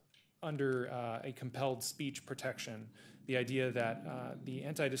was under a compelled speech protection, the idea that the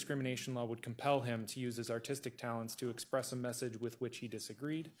anti-discrimination law would compel him to use his artistic talents to express a message with which he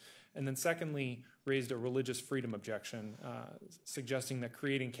disagreed. And then secondly, raised a religious freedom objection, suggesting that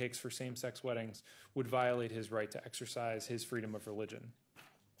creating cakes for same-sex weddings would violate his right to exercise his freedom of religion.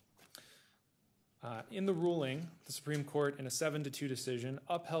 In the ruling, the Supreme Court, in a 7-2 decision,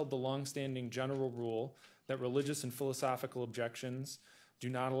 upheld the longstanding general rule that religious and philosophical objections do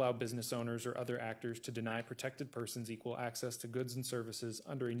not allow business owners or other actors to deny protected persons equal access to goods and services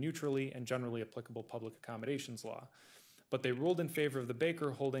under a neutrally and generally applicable public accommodations law. But they ruled in favor of the baker,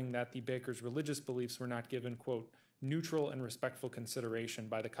 holding that the baker's religious beliefs were not given, quote, neutral and respectful consideration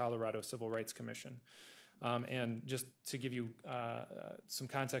by the Colorado Civil Rights Commission. And just to give you some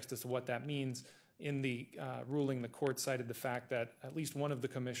context as to what that means, in the ruling, the court cited the fact that at least one of the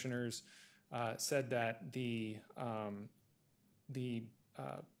commissioners said that the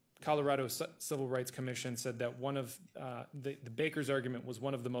Colorado Civil Rights Commission said that one of the baker's argument was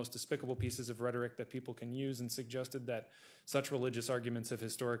one of the most despicable pieces of rhetoric that people can use, and suggested that such religious arguments have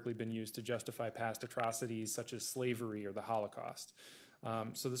historically been used to justify past atrocities such as slavery or the Holocaust.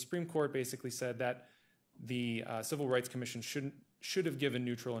 So the Supreme Court basically said that the Civil Rights Commission should have given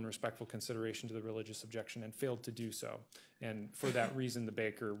neutral and respectful consideration to the religious objection and failed to do so. And for that reason, the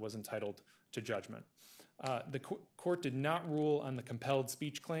baker was entitled to judgment. The court did not rule on the compelled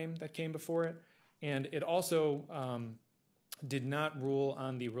speech claim that came before it, and it also did not rule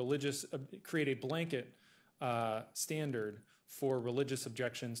on the create a blanket standard for religious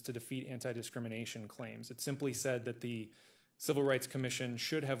objections to defeat anti-discrimination claims. It simply said that the Civil Rights Commission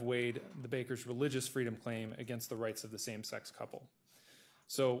should have weighed the baker's religious freedom claim against the rights of the same-sex couple.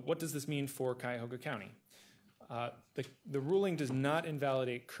 So what does this mean for Cuyahoga County? The ruling does not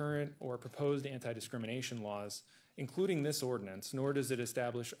invalidate current or proposed anti-discrimination laws, including this ordinance, nor does it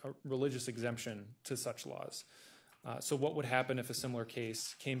establish a religious exemption to such laws. So what would happen if a similar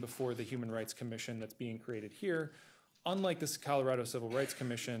case came before the Human Rights Commission that's being created here? Unlike the Colorado Civil Rights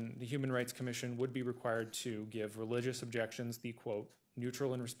Commission, the Human Rights Commission would be required to give religious objections the, quote,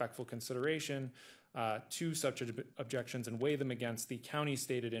 neutral and respectful consideration to such objections and weigh them against the county's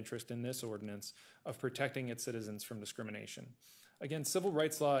stated interest in this ordinance of protecting its citizens from discrimination. Again, civil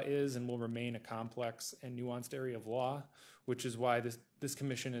rights law is and will remain a complex and nuanced area of law, which is why this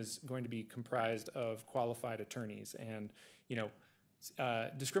commission is going to be comprised of qualified attorneys. And, you know,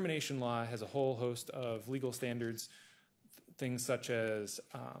 discrimination law has a whole host of legal standards, things such as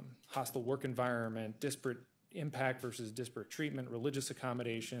hostile work environment, disparate impact versus disparate treatment, religious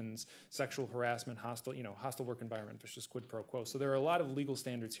accommodations, sexual harassment, hostile work environment versus quid pro quo. So there are a lot of legal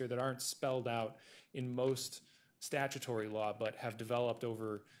standards here that aren't spelled out in most statutory law, but have developed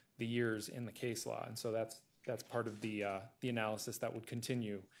over the years in the case law. And so that's part of the analysis that would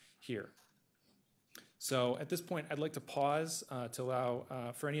continue here. So at this point, I'd like to pause to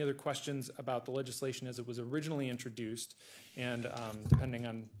allow for any other questions about the legislation as it was originally introduced. And depending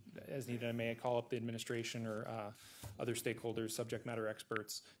on, as needed, I may call up the administration or other stakeholders, subject matter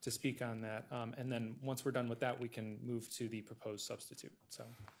experts, to speak on that. And then once we're done with that, we can move to the proposed substitute. So,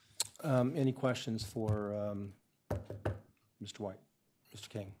 any questions for Mr. White, Mr.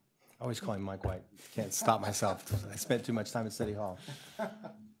 King? I always call him Mike White. Can't stop myself. I spent too much time at City Hall.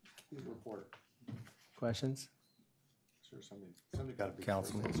 Report. Questions? Sure, somebody got to be.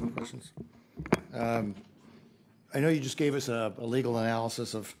 Councilman. Some questions. I know you just gave us a legal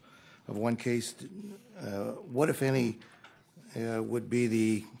analysis of one case. What, if any, would be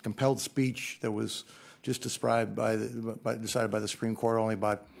the compelled speech that was just described decided by the Supreme Court only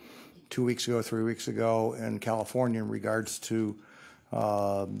about 2 weeks ago, 3 weeks ago in California in regards to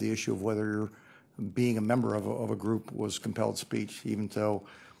the issue of whether being a member of a group was compelled speech, even though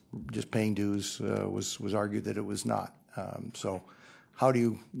just paying dues was argued that it was not. So how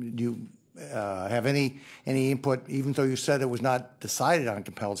do you have any input, even though you said it was not decided on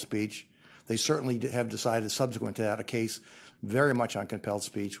compelled speech? They certainly have decided subsequent to that a case very much on compelled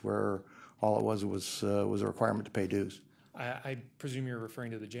speech where all it was a requirement to pay dues. I presume you're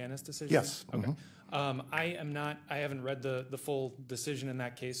referring to the Janus decision? Yes. Okay. I am not. I haven't read the full decision in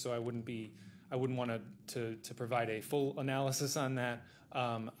that case, so I wouldn't want to provide a full analysis on that.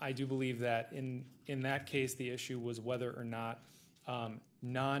 I do believe that in that case, the issue was whether or not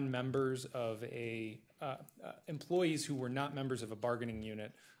non-members of employees who were not members of a bargaining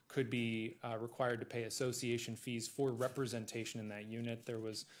unit could be required to pay association fees for representation in that unit. There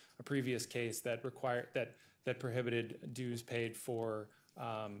was a previous case that prohibited dues paid for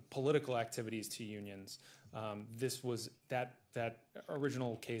political activities to unions. That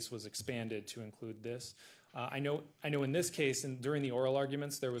original case was expanded to include this. I know in this case, and during the oral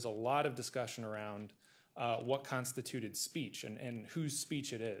arguments, there was a lot of discussion around what constituted speech and whose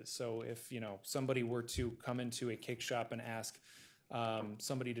speech it is. So if somebody were to come into a cake shop and ask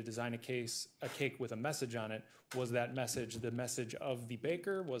somebody to design a cake with a message on it, was that message the message of the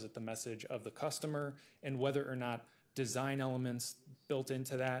baker? Was it the message of the customer? And whether or not design elements built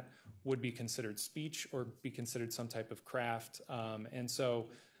into that would be considered speech or be considered some type of craft. And so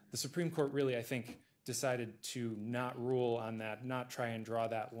the Supreme Court really, I think, decided to not rule on that, not try and draw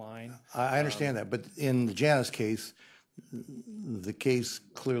that line. I understand that, but in the Janus case, the case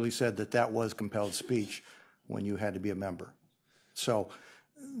clearly said that was compelled speech when you had to be a member. So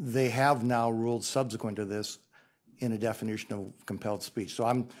they have now ruled subsequent to this in a definition of compelled speech. So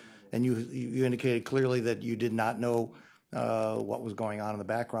and you indicated clearly that you did not know what was going on in the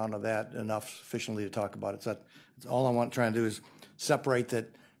background of that enough sufficiently to talk about it. So that's all I'm trying to do is separate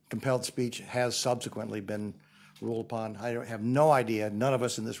that compelled speech has subsequently been ruled upon. I have no idea, none of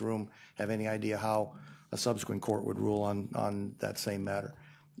us in this room have any idea how a subsequent court would rule on that same matter.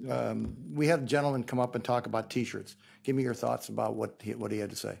 We had a gentleman come up and talk about T-shirts. Give me your thoughts about what he had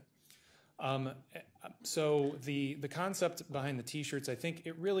to say. So the concept behind the T-shirts, I think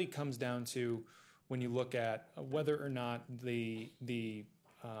it really comes down to when you look at whether or not the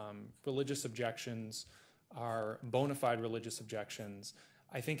religious objections are bona fide religious objections.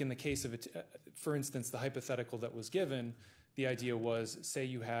 I think in the case of it, for instance, the hypothetical that was given, the idea was, say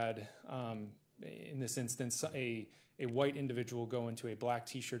you had, in this instance, a white individual go into a black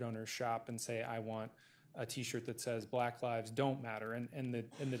T-shirt owner's shop and say, I want a T-shirt that says Black Lives Don't Matter. And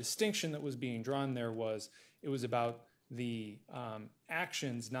the distinction that was being drawn there was, it was about the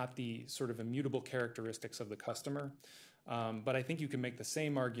actions, not the sort of immutable characteristics of the customer. But I think you can make the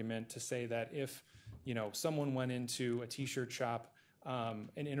same argument to say that if someone went into a T-shirt shop, an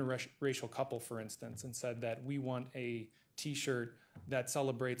interracial couple, for instance, and said that we want a T-shirt that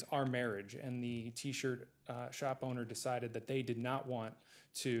celebrates our marriage, and the T-shirt shop owner decided that they did not want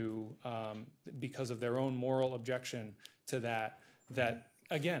to, because of their own moral objection to that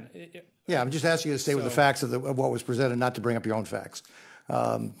again. Yeah, I'm just asking you to stay with the facts of what was presented, not to bring up your own facts.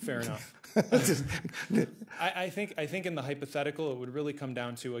 Fair enough. I think in the hypothetical, it would really come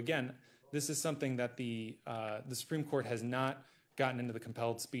down to, again, this is something that the Supreme Court has not gotten into the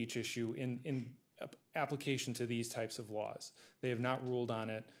compelled speech issue in application to these types of laws. They have not ruled on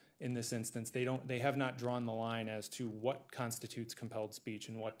it in this instance. They have not drawn the line as to what constitutes compelled speech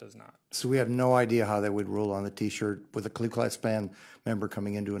and what does not. So we have no idea how they would rule on the T-shirt with a Ku Klux Klan member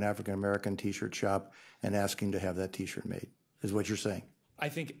coming into an African American T-shirt shop and asking to have that T-shirt made, is what you're saying? I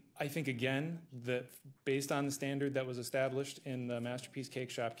think again that based on the standard that was established in the Masterpiece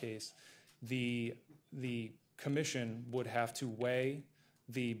Cake Shop case, the commission would have to weigh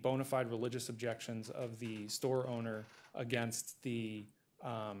the bona fide religious objections of the store owner against the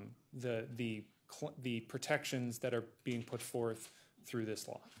protections that are being put forth through this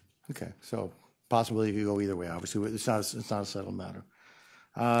law. Okay, so possibility could go either way. Obviously, it's not a settled matter.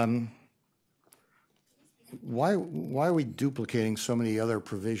 Why are we duplicating so many other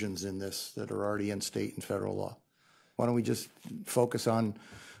provisions in this that are already in state and federal law? Why don't we just focus on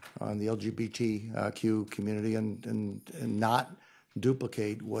the LGBTQ community and not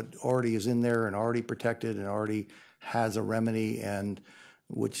duplicate what already is in there and already protected and already has a remedy, and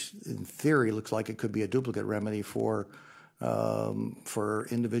which in theory looks like it could be a duplicate remedy for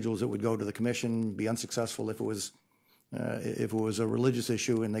individuals that would go to the commission, be unsuccessful if it was a religious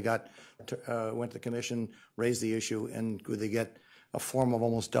issue, and they went to the commission, raised the issue, and could they get a form of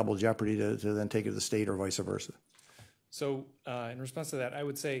almost double jeopardy to then take it to the state or vice versa? So in response to that, I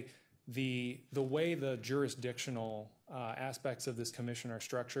would say the way the jurisdictional aspects of this commission are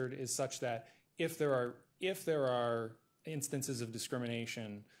structured is such that if there are instances of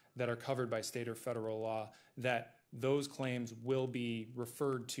discrimination that are covered by state or federal law, that those claims will be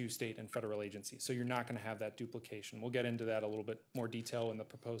referred to state and federal agencies. So you're not going to have that duplication. We'll get into that a little bit more detail in the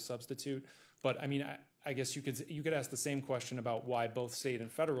proposed substitute. But I mean, I guess you could ask the same question about why both state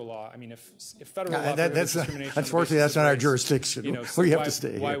and federal law. I mean, if federal law prohibits discrimination, unfortunately, that's not our jurisdiction. You know, so you have to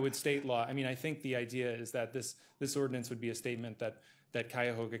stay. Why would state law? I mean, I think the idea is that this ordinance would be a statement that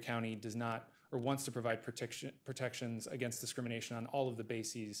Cuyahoga County does not or wants to provide protections against discrimination on all of the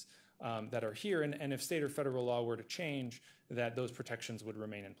bases that are here, and if state or federal law were to change, that those protections would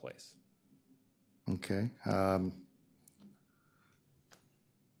remain in place. Okay.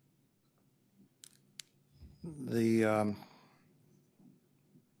 The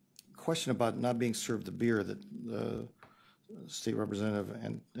question about not being served the beer that the State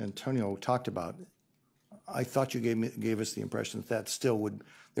Representative Antonio talked about, I thought you gave us the impression that it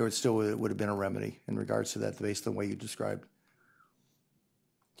would have been a remedy in regards to that based on the way you described.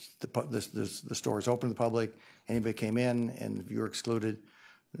 The store is open to the public. Anybody came in, and if you're excluded,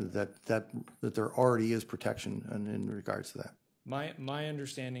 that there already is protection in regards to that. My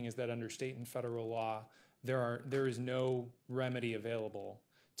understanding is that under state and federal law, there is no remedy available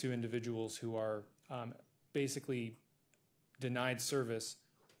to individuals who are basically denied service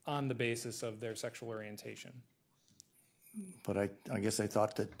on the basis of their sexual orientation. But I guess I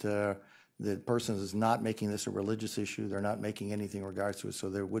thought that the person is not making this a religious issue. They're not making anything in regards to it. So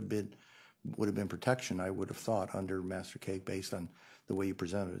there would have been protection, I would have thought, under Master Cake based on the way you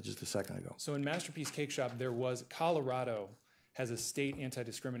presented it just a second ago. So in Masterpiece Cake Shop, Colorado has a state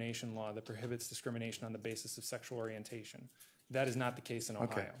anti-discrimination law that prohibits discrimination on the basis of sexual orientation. That is not the case in Ohio.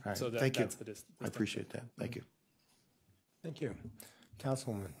 Okay. All right. So Thank you. That's the distinction. I appreciate that. Thank you. Thank you.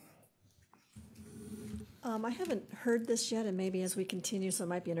 Councilwoman. I haven't heard this yet, and maybe as we continue, so it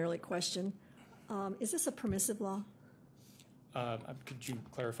might be an early question. Is this a permissive law? Could you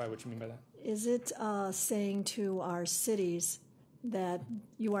clarify what you mean by that? Is it saying to our cities that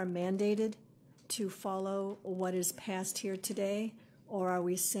you are mandated to follow what is passed here today, or are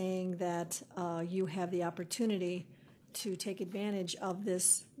we saying that you have the opportunity to take advantage of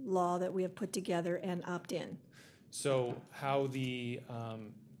this law that we have put together and opt in? So how the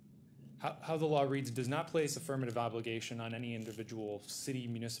law reads does not place affirmative obligation on any individual city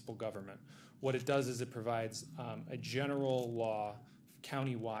municipal government. What it does is it provides a general law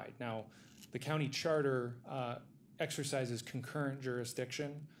county-wide. Now, the county charter exercises concurrent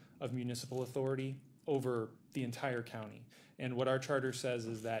jurisdiction of municipal authority over the entire county. And what our charter says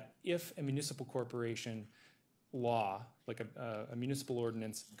is that if a municipal corporation law, like a municipal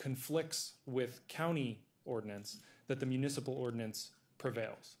ordinance, conflicts with county ordinance, that the municipal ordinance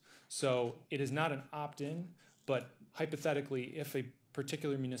prevails. So it is not an opt-in, but hypothetically, if a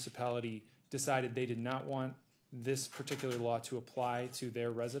particular municipality decided they did not want this particular law to apply to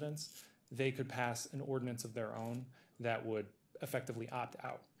their residents, they could pass an ordinance of their own that would effectively opt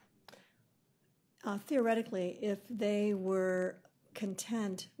out. Theoretically, if they were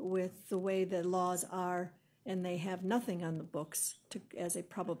content with the way the laws are and they have nothing on the books, as they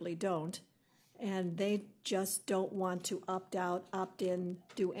probably don't, and they just don't want to opt out, opt in,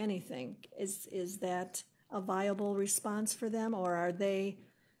 do anything. Is that a viable response for them, or are they,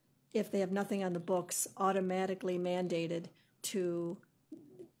 if they have nothing on the books, automatically mandated to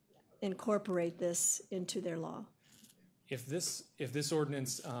incorporate this into their law? If this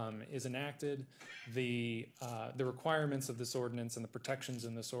ordinance is enacted, the requirements of this ordinance and the protections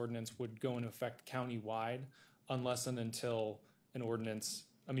in this ordinance would go into effect county-wide unless and until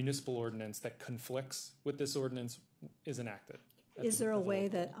a municipal ordinance that conflicts with this ordinance is enacted. Is there a way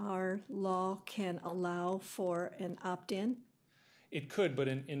that our law can allow for an opt-in? It could, but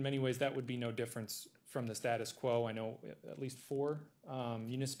in many ways that would be no difference from the status quo. I know at least 4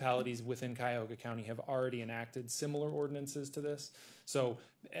 municipalities within Cuyahoga County have already enacted similar ordinances to this. So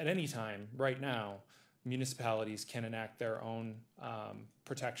at any time, right now, municipalities can enact their own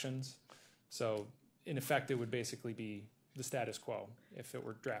protections. So in effect, it would basically be the status quo if it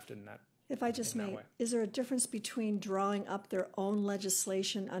were drafted in that. If I just may, is there a difference between drawing up their own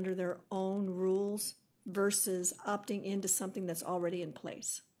legislation under their own rules versus opting into something that's already in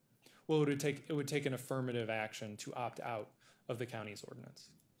place? Well, it would take an affirmative action to opt out of the county's ordinance.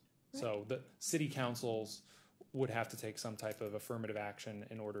 Right. So the city councils would have to take some type of affirmative action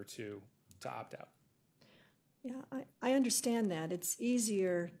in order to opt out. Yeah, I understand that. It's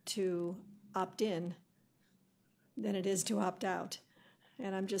easier to opt in than it is to opt out.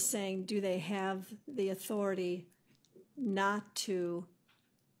 And I'm just saying, do they have the authority not to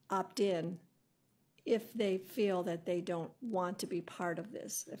opt in if they feel that they don't want to be part of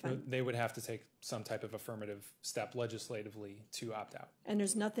this? They would have to take some type of affirmative step legislatively to opt out. And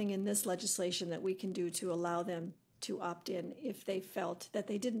there's nothing in this legislation that we can do to allow them to opt in if they felt that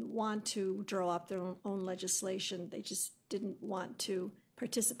they didn't want to draw up their own legislation. They just didn't want to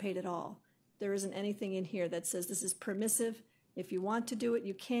participate at all. There isn't anything in here that says this is permissive. If you want to do it,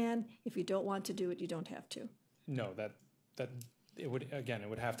 you can. If you don't want to do it, you don't have to. No, that it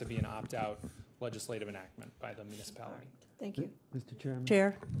would have to be an opt-out legislative enactment by the municipality. Thank you. Mr. Chairman.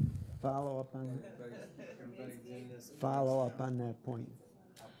 Chair. Follow up on that point.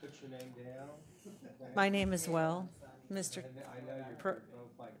 I'll put your name down. My name is Mr. I know you're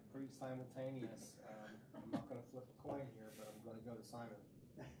both like pretty simultaneous. I'm not going to flip a coin here, but I'm going to go to Simon.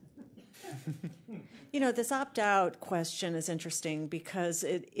 You know, this opt-out question is interesting because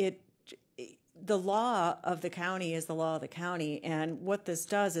the law of the county is the law of the county, and what this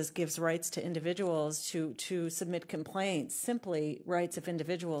does is gives rights to individuals to submit complaints, simply rights of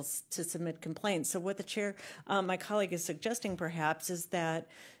individuals to submit complaints. So what the chair, my colleague is suggesting perhaps is that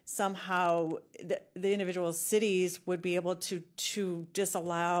somehow the individual cities would be able to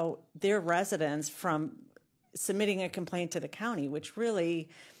disallow their residents from submitting a complaint to the county, which really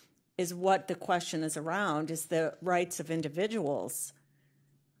is what the question is around, is the rights of individuals,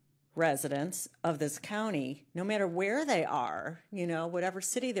 residents of this county, no matter where they are, you know, whatever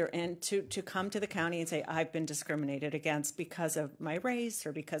city they're in, to come to the county and say, I've been discriminated against because of my race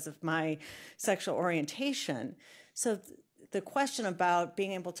or because of my sexual orientation. So the question about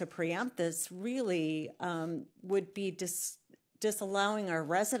being able to preempt this really would be disallowing our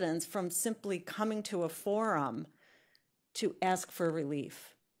residents from simply coming to a forum to ask for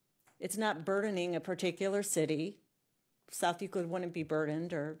relief. It's not burdening a particular city. South Euclid wouldn't be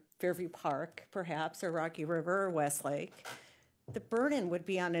burdened, or Fairview Park, perhaps, or Rocky River, or Westlake. The burden would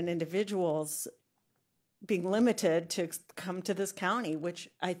be on an individual's being limited to come to this county, which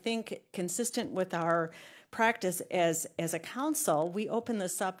I think, consistent with our practice as a council, we open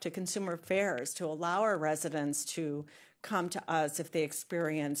this up to consumer affairs to allow our residents to come to us if they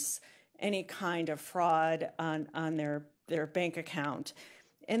experience any kind of fraud on their bank account.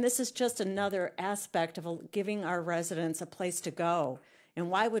 And this is just another aspect of giving our residents a place to go. And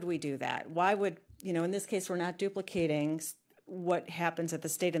why would we do that? Why would, you know, in this case, we're not duplicating what happens at the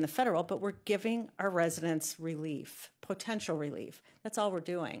state and the federal, but we're giving our residents relief, potential relief. That's all we're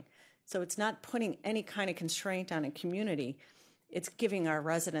doing. So it's not putting any kind of constraint on a community. It's giving our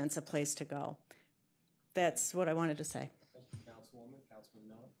residents a place to go. That's what I wanted to say. Thank you, Councilwoman. Councilman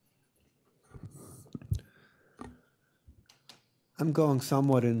Miller. I'm going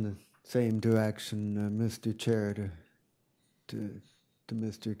somewhat in the same direction, Mr. Chair, to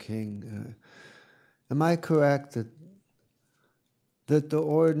Mr. King. Am I correct that the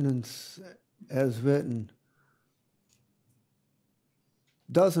ordinance as written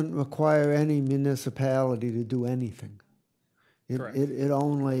doesn't require any municipality to do anything? Correct. It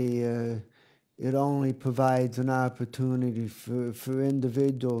only provides an opportunity for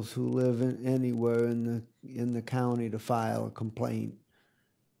individuals who live anywhere in the county to file a complaint.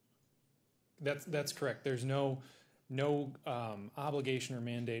 That's correct. There's no obligation or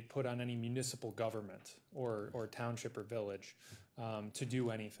mandate put on any municipal government or township or village to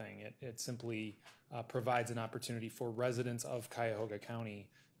do anything. It simply provides an opportunity for residents of Cuyahoga County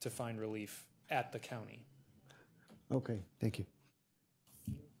to find relief at the county. Okay, thank you.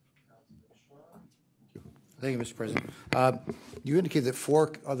 Thank you, Mr. President. You indicated that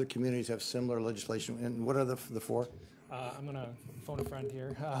 4 other communities have similar legislation, and what are the 4? I'm going to phone a friend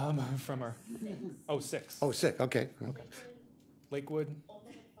here from our, 6. Oh, 6, okay. Lakewood,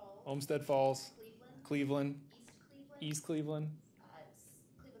 Olmsted Falls, Cleveland, East Cleveland,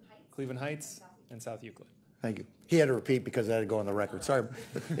 Cleveland Heights, and South Euclid. Thank you. He had to repeat because that had to go on the record. Sorry,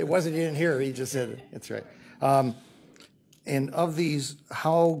 it wasn't you didn't hear. He just said it. That's right. And of these,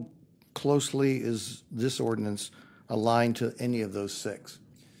 how closely is this ordinance aligned to any of those 6?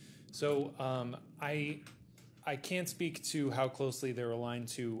 So I can't speak to how closely they're aligned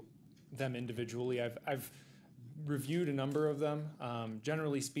to them individually. I've reviewed a number of them.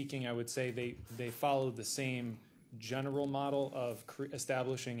 Generally speaking, I would say they follow the same general model of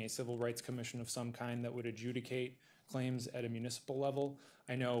establishing a civil rights commission of some kind that would adjudicate claims at a municipal level.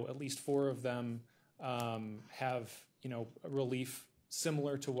 I know at least 4 of them have relief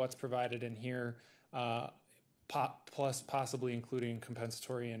similar to what's provided in here, plus possibly including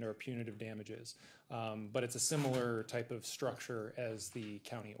compensatory and or punitive damages. But it's a similar type of structure as the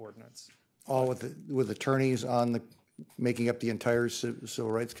county ordinance. All with attorneys on making up the entire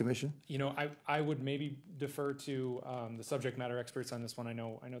Civil Rights Commission? I would maybe defer to the subject matter experts on this one. I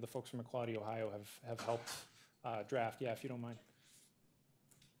know the folks from Equality Ohio have helped draft. Yeah, if you don't mind.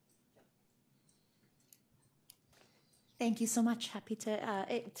 Thank you so much. Happy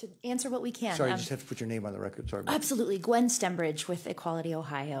to answer what we can. Sorry, you just have to put your name on the record. Sorry. Absolutely. Gwen Stembridge with Equality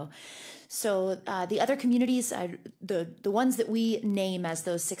Ohio. So the other communities, the ones that we name as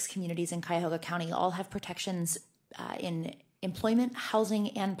those 6 communities in Cuyahoga County all have protections in employment,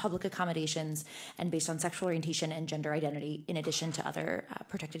 housing, and public accommodations, and based on sexual orientation and gender identity, in addition to other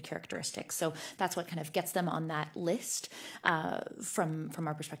protected characteristics. So that's what kind of gets them on that list from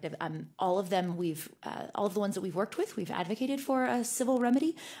our perspective. All of them, all of the ones that we've worked with, we've advocated for a civil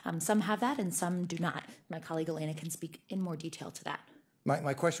remedy. Some have that, and some do not. My colleague Elena can speak in more detail to that.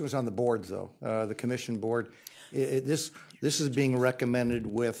 My question was on the boards, though, the commission board. This is being recommended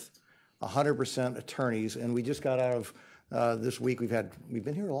with 100% attorneys, and we just got out of this week. We've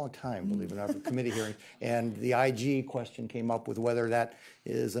been here a long time, believe it or not, for committee hearings, and the IG question came up with whether that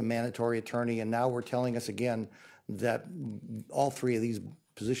is a mandatory attorney, and now we're telling us again that all 3 of these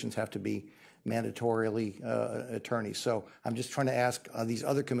positions have to be mandatorily attorneys. So I'm just trying to ask, are these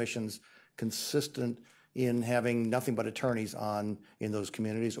other commissions consistent in having nothing but attorneys in those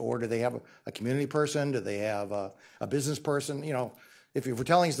communities, or do they have a community person? Do they have a business person? If you're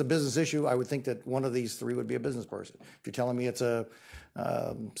telling us it's a business issue, I would think that one of these 3 would be a business person. If you're telling me it's a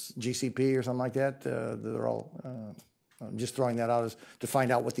GCP or something like that, they're all, I'm just throwing that out to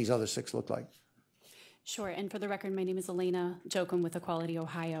find out what these other 6 look like. Sure, and for the record, my name is Elena Jokum with Equality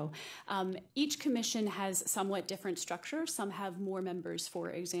Ohio. Each commission has somewhat different structure. Some have more members, for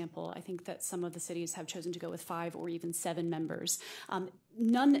example. I think that some of the cities have chosen to go with 5 or even 7 members.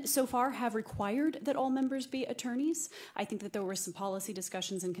 None so far have required that all members be attorneys. I think that there were some policy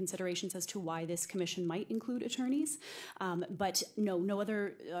discussions and considerations as to why this commission might include attorneys. But no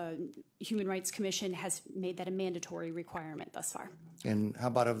other human rights commission has made that a mandatory requirement thus far. And how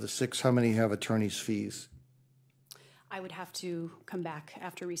about of the 6, how many have attorney's fees? I would have to come back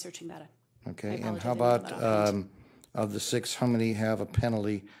after researching that. Okay, and how about of the 6, how many have a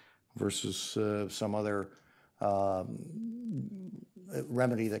penalty versus some other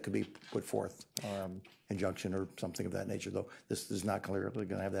remedy that could be put forth, injunction or something of that nature, though this is not clearly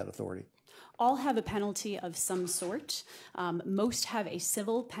going to have that authority? All have a penalty of some sort. Most have a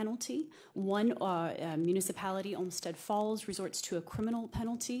civil penalty. One municipality, Olmsted Falls, resorts to a criminal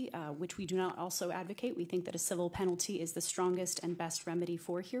penalty, which we do not also advocate. We think that a civil penalty is the strongest and best remedy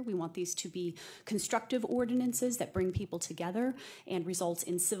for here. We want these to be constructive ordinances that bring people together and result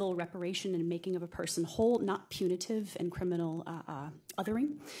in civil reparation and making of a person whole, not punitive and criminal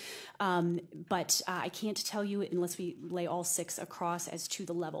othering. But I can't tell you unless we lay all 6 across as to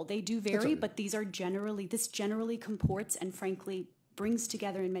the level. They do vary, but this generally comports and frankly brings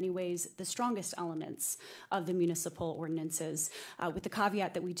together in many ways the strongest elements of the municipal ordinances, with the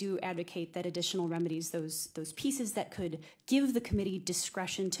caveat that we do advocate that additional remedies, those pieces that could give the committee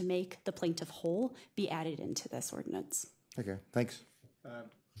discretion to make the plaintiff whole, be added into this ordinance. Okay, thanks.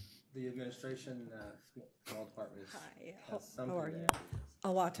 The administration, law department has something How are you?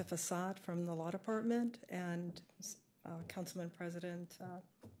 Alata Fasad from the law department, and Councilman President,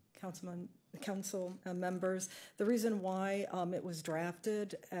 Councilman council members. The reason why it was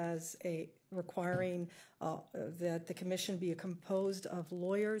drafted as a requiring that the commission be composed of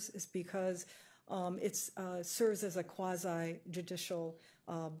lawyers is because it serves as a quasi-judicial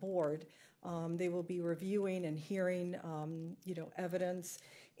board. They will be reviewing and hearing, evidence,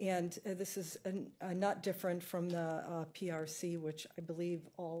 and this is not different from the PRC, which I believe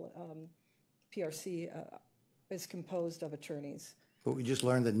all PRC is composed of attorneys. But we just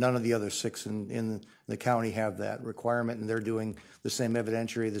learned that none of the other 6 in the county have that requirement, and they're doing the same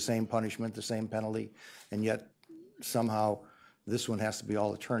evidentiary, the same punishment, the same penalty, and yet somehow this one has to be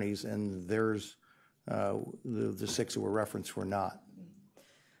all attorneys, and theirs, the 6 that were referenced were not.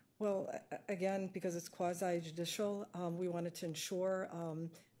 Well, again, because it's quasi-judicial, we wanted to ensure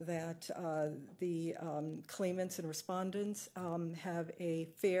that the claimants and respondents have a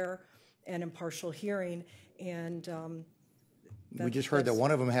fair and impartial hearing, and we just heard that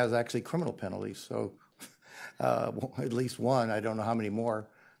one of them has actually criminal penalties, so at least one, I don't know how many more,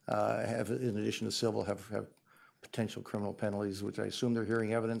 have, in addition to civil, have potential criminal penalties, which I assume they're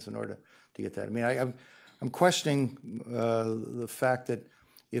hearing evidence in order to get that. I mean, I'm questioning the fact that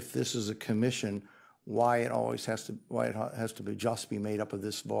if this is a commission, why it has to just be made up of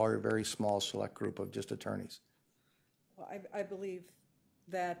this very small select group of just attorneys. Well, I believe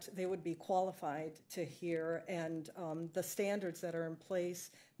that they would be qualified to hear, and the standards that are in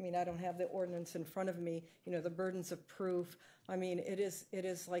place. I mean, I don't have the ordinance in front of me. The burdens of proof. I mean, it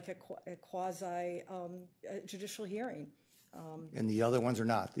is like a quasi judicial hearing. And the other ones are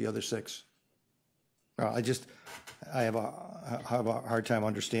not. The other 6. I have a hard time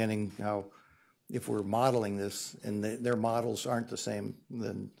understanding how, if we're modeling this and their models aren't the same,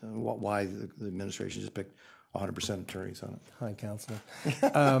 then why the administration just picked 100% attorneys on it. Hi, Councilman.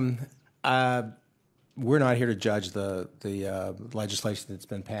 We're not here to judge the legislation that's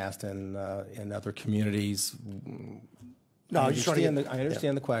been passed in other communities. No, I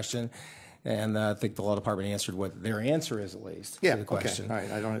understand the question, and I think the law department answered what their answer is, at least, to the question. Okay. All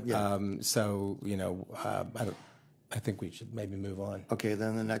right. I don't. Yeah. So I think we should maybe move on. Okay.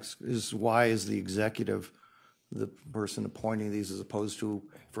 Then the next is, why is the executive the person appointing these, as opposed to,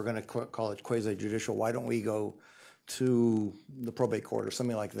 if we're going to call it quasi-judicial, why don't we go to the probate court or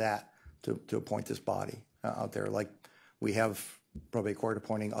something like that to appoint this body out there? Like we have probate court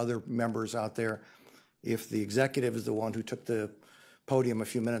appointing other members out there. If the executive is the one who took the podium a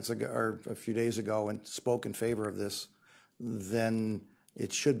few minutes ago or a few days ago and spoke in favor of this, then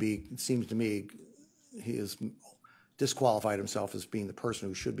it should be, it seems to me, he has disqualified himself as being the person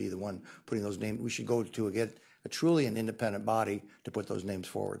who should be the one putting those names. We should go to get a truly an independent body to put those names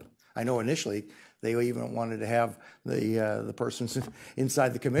forward. I know initially they even wanted to have the persons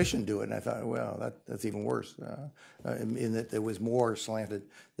inside the commission do it, and I thought, well, that's even worse, in that it was more slanted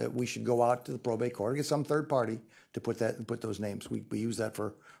that we should go out to the probate court, get some third party to put those names. We use that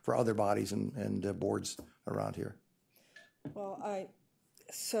for other bodies and boards around here. Well, I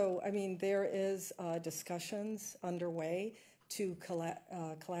mean, there is discussions underway to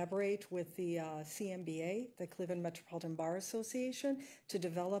collaborate with the CMBA, the Cleveland Metropolitan Bar Association, to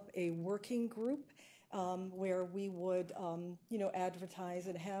develop a working group where we would, advertise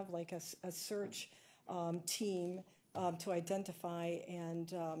and have like a search team to identify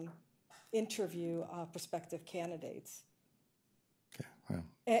and interview prospective candidates. Okay. Well.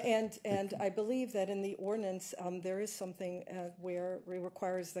 And I believe that in the ordinance there is something where it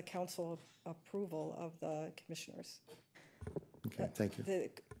requires the council approval of the commissioners. Okay, thank you.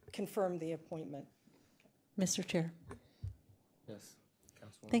 Confirm the appointment. Mr. Chair. Yes,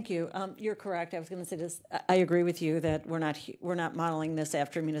 Councilwoman. Thank you. You're correct. I was going to say this. I agree with you that we're not modeling this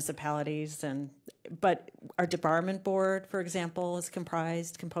after municipalities, but our debarment board, for example, is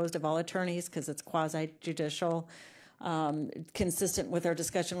composed of all attorneys because it's quasi-judicial. Consistent with our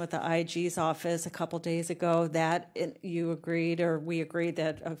discussion with the IG's office a couple days ago, that we agreed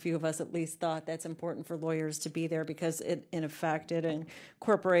that a few of us at least thought that's important for lawyers to be there because it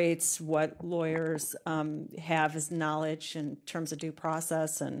incorporates what lawyers have as knowledge in terms of due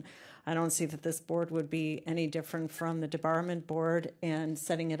process, and I don't see that this board would be any different from the debarment board, and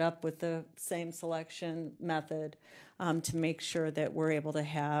setting it up with the same selection method to make sure that we're able to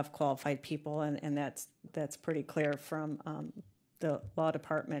have qualified people, and that's pretty clear from the law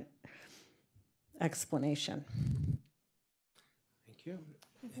department explanation. Thank you.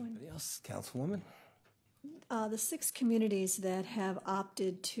 Anybody else? Councilwoman? The 6 communities that have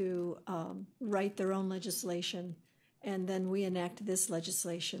opted to write their own legislation, and then we enact this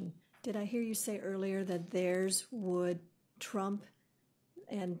legislation, did I hear you say earlier that theirs would trump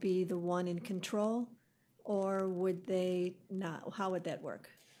and be the one in control? Or would they not? How would that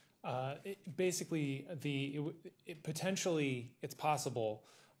work? Basically, potentially it's possible.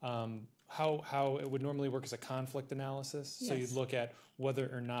 How it would normally work is a conflict analysis. So you'd look at whether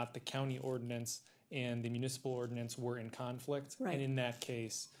or not the county ordinance and the municipal ordinance were in conflict, Right. and in that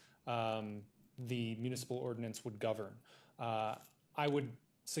case, the municipal ordinance would govern. I would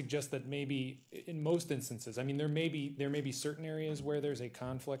suggest that maybe in most instances, I mean, there may be certain areas where there's a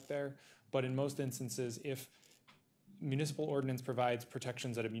conflict there, but in most instances, if municipal ordinance provides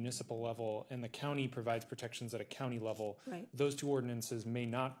protections at a municipal level and the county provides protections at a county level, Right. those two ordinances may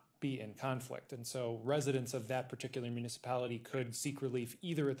not be in conflict. And so residents of that particular municipality could seek relief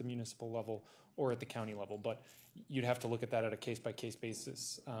either at the municipal level or at the county level. But you'd have to look at that at a case-by-case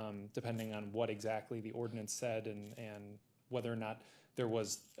basis, depending on what exactly the ordinance said and whether or not there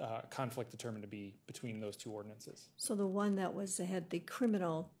was conflict determined to be between those two ordinances. So the one that had the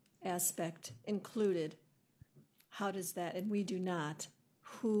criminal aspect included, how does that, and we do not,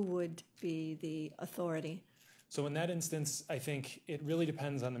 who would be the authority? So in that instance, I think it really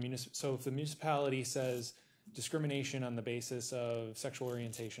depends on the municipal. So if the municipality says discrimination on the basis of sexual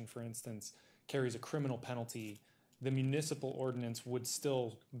orientation, for instance, carries a criminal penalty, the municipal ordinance would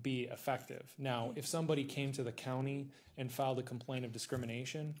still be effective. Now, if somebody came to the county and filed a complaint of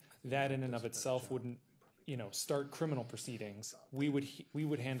discrimination, that in and of itself wouldn't, start criminal proceedings. We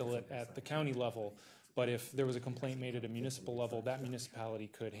would handle it at the county level. But if there was a complaint made at a municipal level, that municipality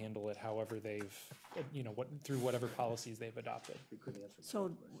could handle it however they've, through whatever policies they've adopted.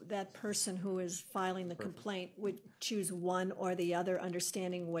 So that person who is filing the complaint would choose one or the other,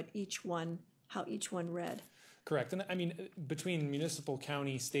 understanding how each one read. Correct. And I mean, between municipal,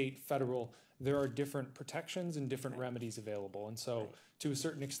 county, state, federal, there are different protections and different remedies available. And so to a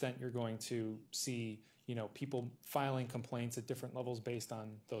certain extent, you're going to see, people filing complaints at different levels based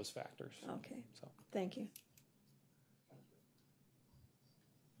on those factors. Okay. So thank you.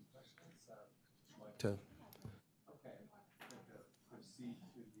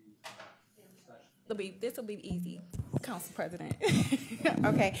 This will be easy, Council President.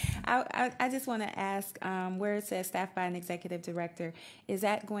 Okay, I just want to ask, where it says staff by an executive director, is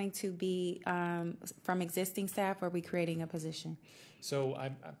that going to be from existing staff, or are we creating a position? So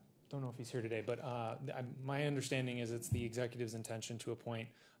I don't know if he's here today, but my understanding is it's the executive's intention to appoint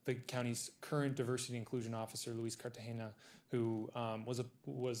the county's current diversity and inclusion officer, Luis Cartagena, who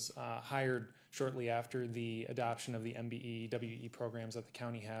was hired shortly after the adoption of the MBE, WE programs that the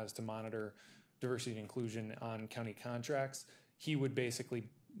county has to monitor diversity and inclusion on county contracts. He would basically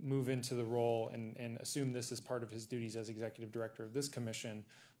move into the role and assume this as part of his duties as executive director of this commission.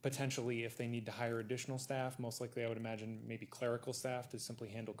 Potentially, if they need to hire additional staff, most likely I would imagine maybe clerical staff to simply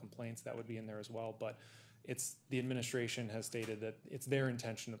handle complaints, that would be in there as well. But the administration has stated that it's their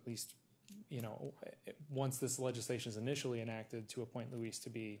intention, at least, once this legislation is initially enacted, to appoint Luis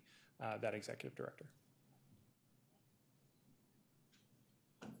to be that executive director.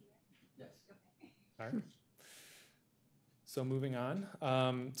 Yes. All right. So moving on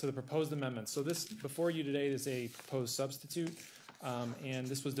to the proposed amendments. So this, before you today, is a proposed substitute, and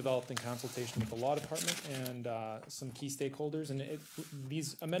this was developed in consultation with the law department and some key stakeholders. And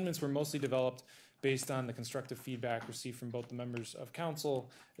these amendments were mostly developed based on the constructive feedback received from both the members of council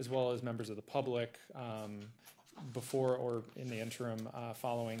as well as members of the public before or in the interim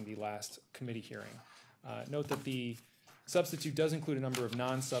following the last committee hearing. Note that the substitute does include a number of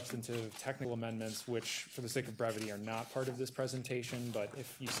non-substantive technical amendments, which, for the sake of brevity, are not part of this presentation. But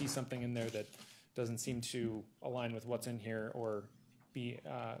if you see something in there that doesn't seem to align with what's in here or be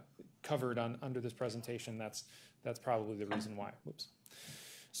covered under this presentation, that's probably the reason why. Whoops.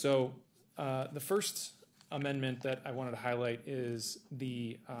 So the first amendment that I wanted to highlight is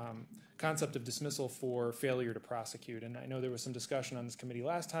the concept of dismissal for failure to prosecute. And I know there was some discussion on this committee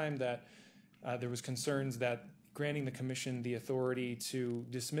last time that there was concerns that granting the commission the authority to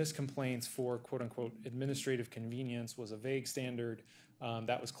dismiss complaints for quote-unquote administrative convenience was a vague standard.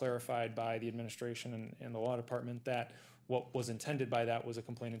 That was clarified by the administration and the law department that what was intended by that was a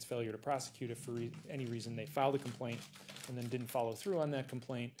complainant's failure to prosecute if for any reason they filed a complaint and then didn't follow through on that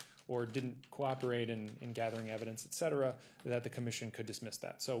complaint or didn't cooperate in gathering evidence, et cetera, that the commission could dismiss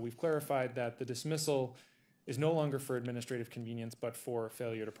that. So we've clarified that the dismissal is no longer for administrative convenience but for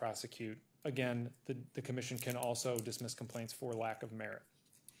failure to prosecute. Again, the commission can also dismiss complaints for lack of merit.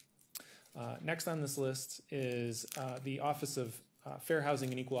 Next on this list is the Office of Fair Housing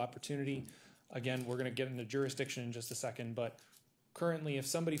and Equal Opportunity. Again, we're going to get into jurisdiction in just a second, but currently if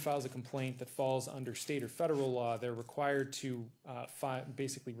somebody files a complaint that falls under state or federal law, they're required to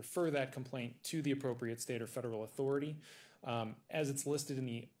basically refer that complaint to the appropriate state or federal authority. As it's listed in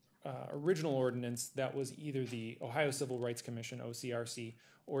the original ordinance, that was either the Ohio Civil Rights Commission, OCRC,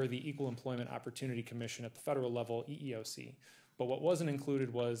 or the Equal Employment Opportunity Commission at the federal level, EEOC. But what wasn't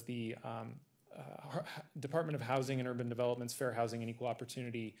included was the Department of Housing and Urban Development's Fair Housing and Equal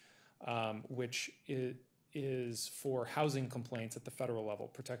Opportunity, which is for housing complaints at the federal level,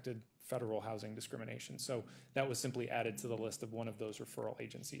 protected federal housing discrimination. So that was simply added to the list of one of those referral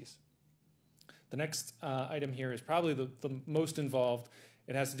agencies. The next item here is probably the most involved.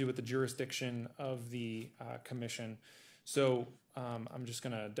 It has to do with the jurisdiction of the commission. So I'm just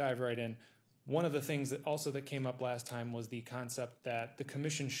going to dive right in. One of the things that came up last time was the concept that the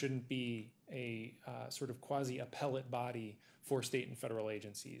commission shouldn't be a sort of quasi-appellate body for state and federal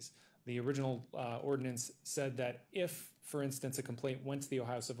agencies. The original ordinance said that if, for instance, a complaint went to the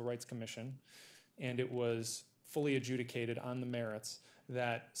Ohio Civil Rights Commission and it was fully adjudicated on the merits,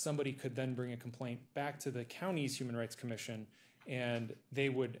 that somebody could then bring a complaint back to the county's Human Rights Commission and they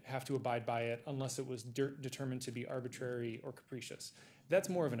would have to abide by it unless it was determined to be arbitrary or capricious. That's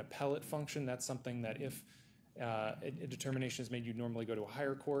more of an appellate function. That's something that if a determination is made, you'd normally go to a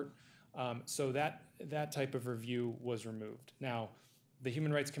higher court. So that type of review was removed. Now, the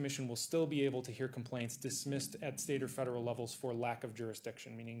Human Rights Commission will still be able to hear complaints dismissed at state or federal levels for lack of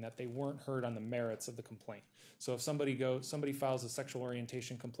jurisdiction, meaning that they weren't heard on the merits of the complaint. So if somebody files a sexual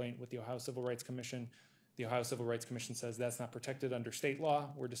orientation complaint with the Ohio Civil Rights Commission, the Ohio Civil Rights Commission says that's not protected under state law,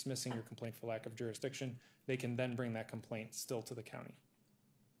 we're dismissing your complaint for lack of jurisdiction, they can then bring that complaint still to the county.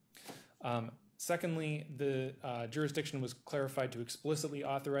 Secondly, the jurisdiction was clarified to explicitly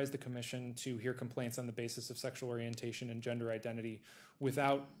authorize the commission to hear complaints on the basis of sexual orientation and gender identity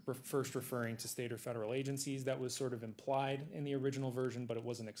without first referring to state or federal agencies. That was sort of implied in the original version, but it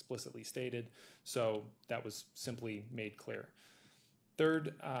wasn't explicitly stated, so that was simply made clear.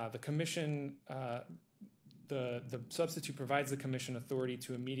 Third, the commission, the substitute provides the commission authority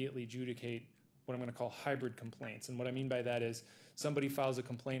to immediately adjudicate what I'm going to call hybrid complaints. And what I mean by that is somebody files a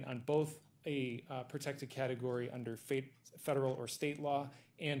complaint on both a protected category under federal or state law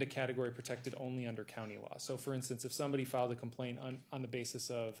and a category protected only under county law. So for instance, if somebody filed a complaint on the basis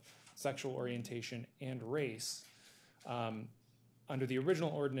of sexual orientation and race, under the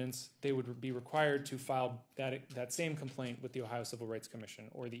original ordinance, they would be required to file that same complaint with the Ohio Civil Rights Commission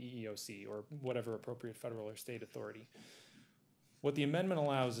or the EEOC or whatever appropriate federal or state authority. What the amendment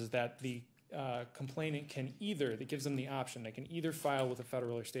allows is that the complainant can that gives them the option, they can either file with a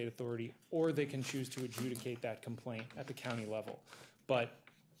federal or state authority, or they can choose to adjudicate that complaint at the county level. But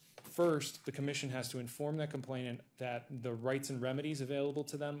first, the commission has to inform that complainant that the rights and remedies available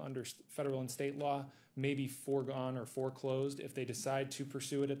to them under federal and state law may be foregone or foreclosed if they decide to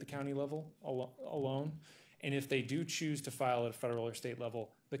pursue it at the county level alone. And if they do choose to file at a federal or state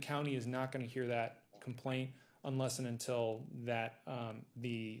level, the county is not going to hear that complaint unless and until that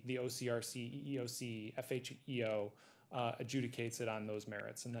the OCRC, EEOC, FHEO adjudicates it on those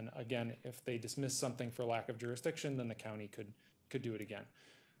merits. And then again, if they dismiss something for lack of jurisdiction, then the county could do it again.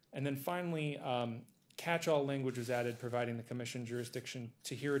 And then finally, catch-all language was added providing the commission jurisdiction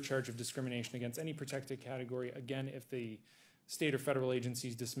to hear a charge of discrimination against any protected category, again, if the state or federal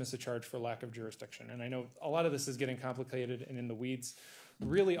agencies dismiss a charge for lack of jurisdiction. And I know a lot of this is getting complicated and in the weeds.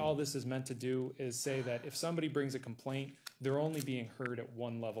 Really, all this is meant to do is say that if somebody brings a complaint, they're only being heard at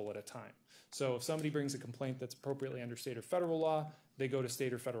one level at a time. So if somebody brings a complaint that's appropriately under state or federal law, they go to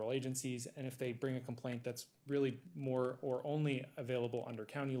state or federal agencies. And if they bring a complaint that's really more or only available under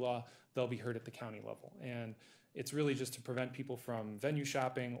county law, they'll be heard at the county level. And it's really just to prevent people from venue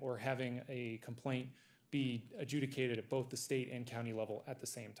shopping or having a complaint be adjudicated at both the state and county level at the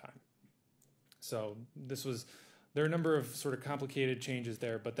same time. So there are a number of sort of complicated changes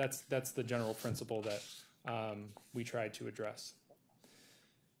there, but that's the general principle that we tried to address.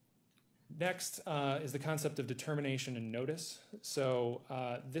 Next is the concept of determination and notice. So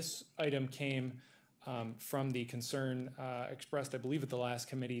this item came from the concern expressed, I believe, at the last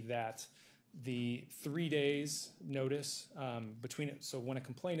committee that the 3 days notice between it. So when a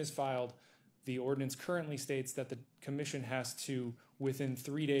complaint is filed, the ordinance currently states that the commission has to, within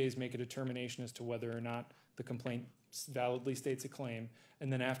 3 days, make a determination as to whether or not the complaint validly states a claim.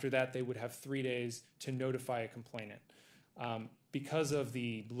 And then after that, they would have 3 days to notify a complainant. Because of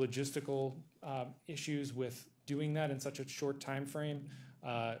the logistical issues with doing that in such a short time frame,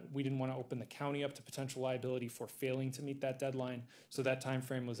 we didn't want to open the county up to potential liability for failing to meet that deadline. So that time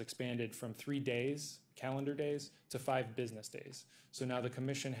frame was expanded from 3 days, calendar days, to 5 business days. So now the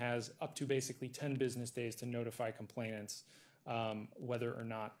commission has up to basically 10 business days to notify complainants whether or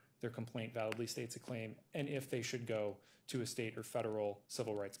not their complaint validly states a claim and if they should go to a state or federal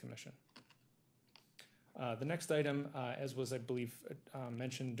civil rights commission. The next item, as was, I believe,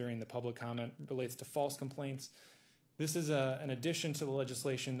 mentioned during the public comment, relates to false complaints. This is an addition to the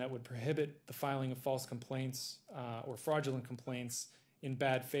legislation that would prohibit the filing of false complaints or fraudulent complaints in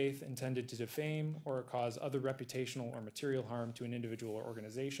bad faith intended to defame or cause other reputational or material harm to an individual or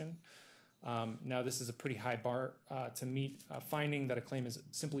organization. Now, this is a pretty high bar to meet. Finding that a claim is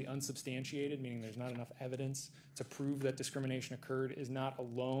simply unsubstantiated, meaning there's not enough evidence to prove that discrimination occurred, is not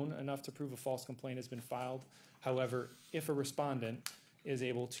alone enough to prove a false complaint has been filed. However, if a respondent is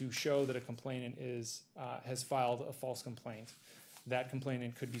able to show that a complainant has filed a false complaint, that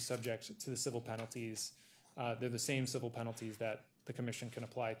complainant could be subject to the civil penalties. They're the same civil penalties that the Commission can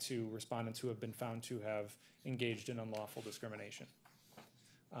apply to respondents who have been found to have engaged in unlawful discrimination.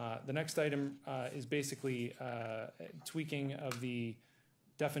 The next item is basically tweaking of the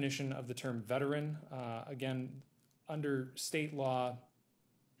definition of the term veteran. Again, under state law,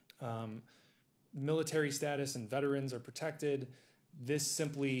 military status and veterans are protected. This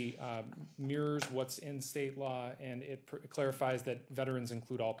simply mirrors what's in state law, and it clarifies that veterans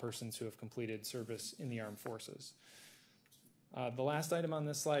include all persons who have completed service in the armed forces. The last item on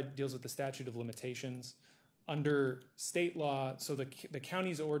this slide deals with the statute of limitations. Under state law, so the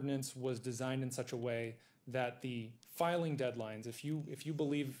county's ordinance was designed in such a way that the filing deadlines, if you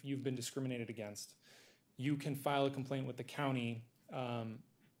believe you've been discriminated against, you can file a complaint with the county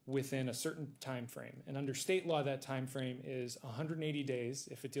within a certain time frame. And under state law, that time frame is 180 days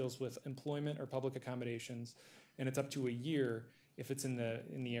if it deals with employment or public accommodations, and it's up to a year if it's in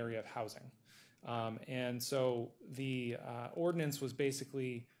the area of housing. And so the ordinance was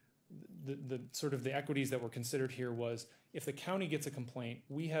basically the sort of the equities that were considered here was if the county gets a complaint,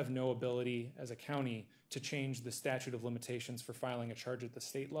 we have no ability as a county to change the statute of limitations for filing a charge at the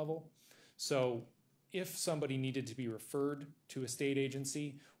state level. So if somebody needed to be referred to a state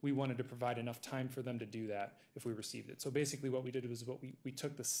agency, we wanted to provide enough time for them to do that if we received it. So basically what we did was we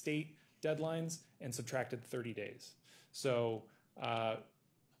took the state deadlines and subtracted 30 days. So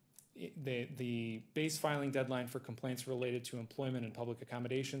the base filing deadline for complaints related to employment and public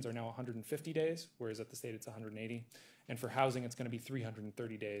accommodations are now 150 days, whereas at the state it's 180. And for housing, it's going to be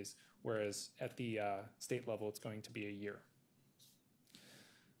 330 days, whereas at the state level, it's going to be a year.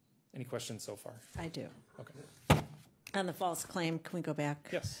 Any questions so far? I do. Okay. On the false claim, can we go back?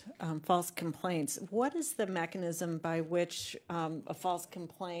 Yes. False complaints. What is the mechanism by which a false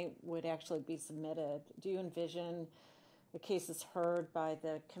complaint would actually be submitted? Do you envision the case is heard by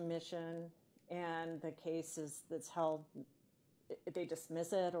the commission and the case that's held, they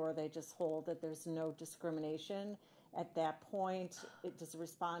dismiss it, or they just hold that there's no discrimination? At that point, does the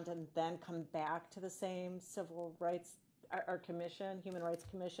respondent then come back to the same civil rights or commission, Human Rights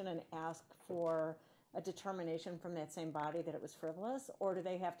Commission, and ask for a determination from that same body that it was frivolous, or do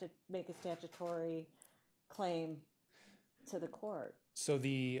they have to make a statutory claim to the court? So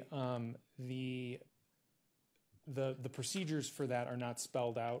the procedures for that are not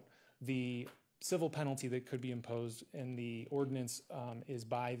spelled out. The civil penalty that could be imposed in the ordinance is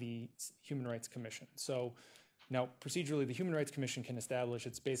by the Human Rights Commission. So now, procedurally, the Human Rights Commission can establish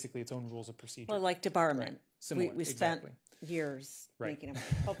basically its own rules of procedure. Well, like debarment. Right. Similar, we spent exactly. years making them.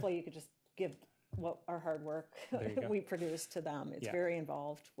 Hopefully you could just give what our hard work we produced to them. It's very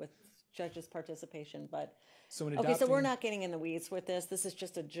involved with judges' participation. But so so we're not getting in the weeds with this. This is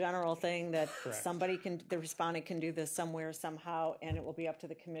just a general thing that the respondent can do this somewhere, somehow, and it will be up to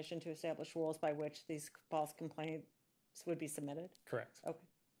the commission to establish rules by which these false complaints would be submitted? Correct. Okay.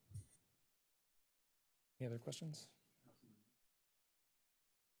 Any other questions?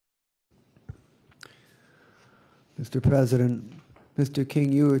 Mr. President, Mr.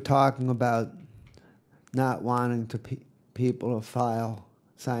 King, you were talking about not wanting people to file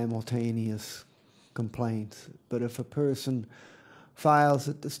simultaneous complaints, but if a person files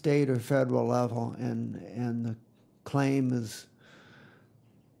at the state or federal level and the claim is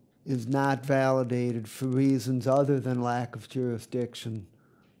not validated for reasons other than lack of jurisdiction,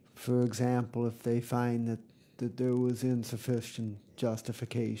 for example, if they find that there was insufficient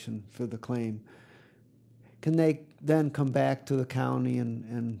justification for the claim, can they then come back to the county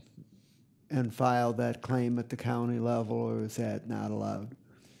and file that claim at the county level, or is that not allowed?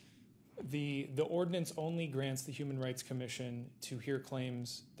 The ordinance only grants the Human Rights Commission to hear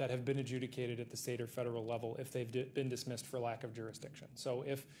claims that have been adjudicated at the state or federal level if they've been dismissed for lack of jurisdiction. So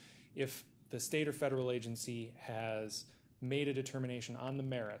if the state or federal agency has made a determination on the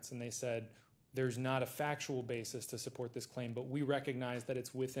merits and they said there's not a factual basis to support this claim, but we recognize that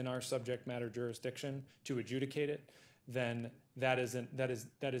it's within our subject matter jurisdiction to adjudicate it, then that is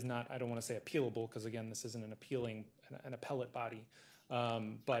not, I don't want to say appealable, because again, this isn't an appellate body,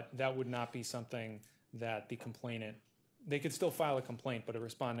 but that would not be something that the complainant, they could still file a complaint, but a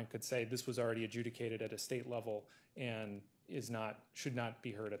respondent could say this was already adjudicated at a state level and should not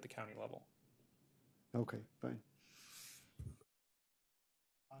be heard at the county level. Okay, fine.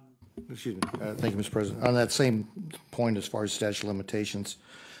 Excuse me. Thank you, Mr. President. On that same point, as far as statute of limitations,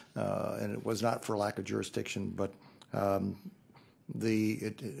 and it was not for lack of jurisdiction, but I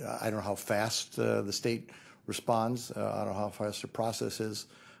don't know how fast the state responds. I don't know how fast the process is,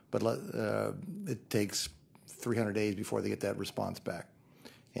 but it takes 300 days before they get that response back.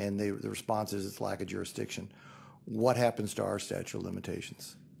 And the response is it's lack of jurisdiction. What happens to our statute of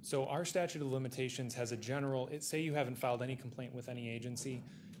limitations? So our statute of limitations has a general, say you haven't filed any complaint with any agency,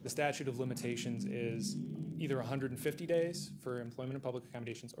 the statute of limitations is either 150 days for employment and public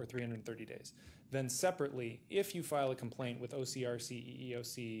accommodations or 330 days. Then separately, if you file a complaint with OCRC,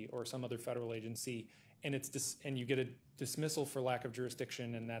 EEOC, or some other federal agency, and and you get a dismissal for lack of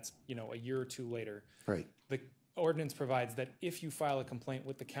jurisdiction, and that's a year or two later, right? The ordinance provides that if you file a complaint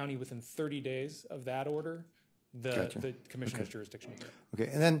with the county within 30 days of that order, the commission has jurisdiction. Okay,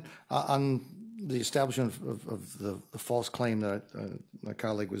 and then on the establishment of the false claim that my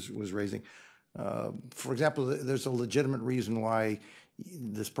colleague was raising, for example, there's a legitimate reason why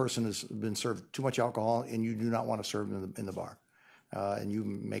this person has been served too much alcohol and you do not want to serve them in the bar, and you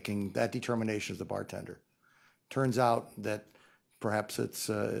making that determination as the bartender. Turns out that perhaps it's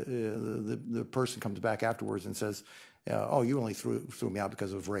the person comes back afterwards and says, "Oh, you only threw me out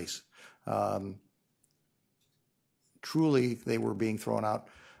because of race." Truly, they were being thrown out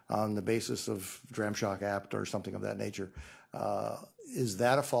on the basis of Dram Shop Act or something of that nature. Is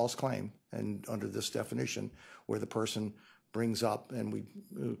that a false claim? And under this definition, where the person brings up, and we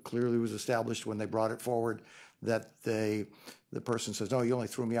clearly was established when they brought it forward, that the person says, "No, you only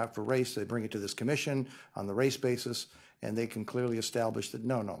threw me out for race." They bring it to this commission on the race basis, and they can clearly establish that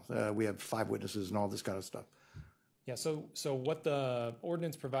no, we have 5 witnesses and all this kind of stuff. Yeah. So what the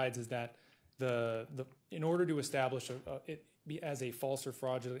ordinance provides is that in order to establish it as a false or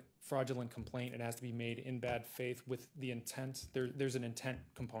fraudulent complaint, it has to be made in bad faith with the intent. There's an intent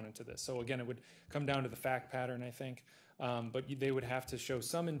component to this. So again, it would come down to the fact pattern, I think. But they would have to show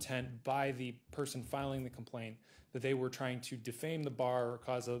some intent by the person filing the complaint that they were trying to defame the bar or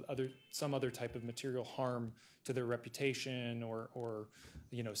cause some other type of material harm to their reputation or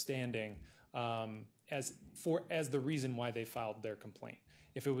standing as the reason why they filed their complaint.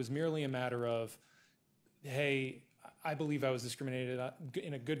 If it was merely a matter of, hey, I believe I was discriminated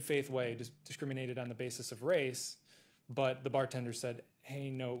in a good faith way, discriminated on the basis of race, but the bartender said, hey,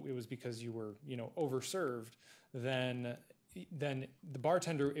 no, it was because you were, overserved, then the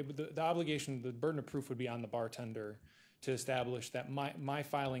bartender, the obligation, the burden of proof would be on the bartender to establish that my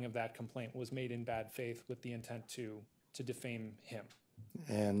filing of that complaint was made in bad faith with the intent to defame him.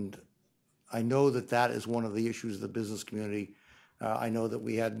 And I know that is one of the issues of the business community. I know that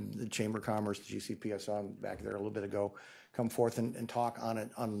we had the Chamber of Commerce, the GCP, I saw him back there a little bit ago, come forth and talk on it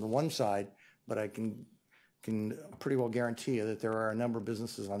on the one side, but I can pretty well guarantee you that there are a number of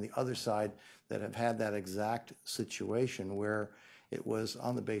businesses on the other side that have had that exact situation where it was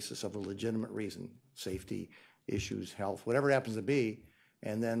on the basis of a legitimate reason, safety issues, health, whatever it happens to be,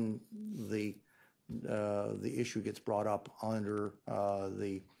 and then the issue gets brought up under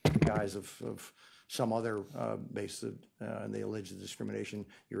the guise of some other basis, and they allege the discrimination.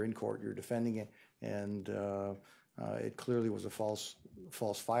 You're in court, you're defending it, and it clearly was a false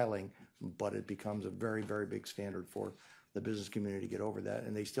filing, but it becomes a very, very big standard for the business community to get over that,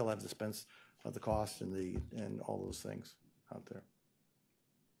 and they still have to expense of the cost and all those things out there.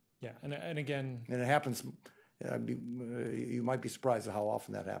 Yeah, and again, and it happens. You might be surprised at how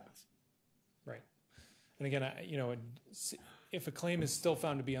often that happens. Right, and again, if a claim is still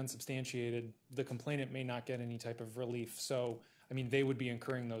found to be unsubstantiated, the complainant may not get any type of relief. So, I mean, they would be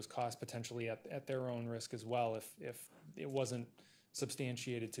incurring those costs potentially at their own risk as well if it wasn't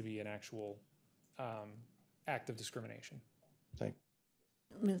substantiated to be an actual act of discrimination. Thank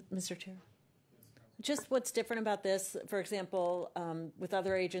you. Mr. Chair. Just what's different about this, for example, with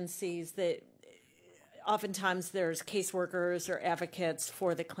other agencies, that oftentimes there's caseworkers or advocates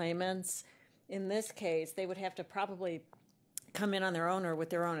for the claimants. In this case, they would have to probably come in on their own or with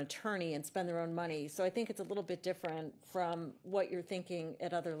their own attorney and spend their own money. So I think it's a little bit different from what you're thinking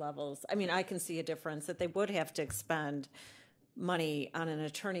at other levels. I mean, I can see a difference that they would have to expend money on an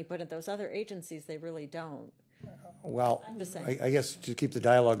attorney, but at those other agencies, they really don't. Well, I guess to keep the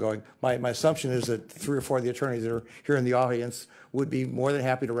dialogue going, my assumption is that 3 or 4 of the attorneys that are here in the audience would be more than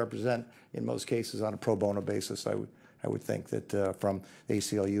happy to represent in most cases on a pro bono basis. I I would think that from the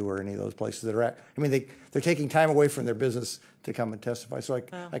ACLU or any of those places that are at. I mean, they're taking time away from their business to come and testify. So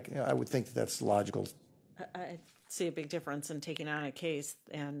I would think that that's logical. I see a big difference in taking on a case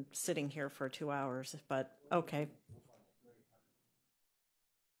and sitting here for 2 hours, but okay.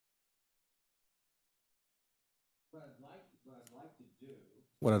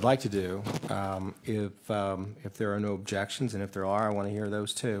 What I'd like to do, if there are no objections, and if there are, I want to hear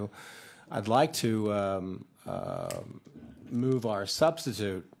those too. I'd like to move our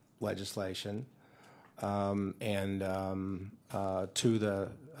substitute legislation to the,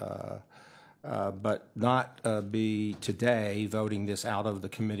 but not be today voting this out of the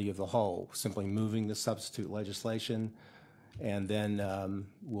committee of the whole. Simply moving the substitute legislation, and then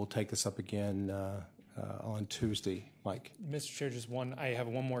we'll take this up again on Tuesday. Mike. Mr. Chair, I have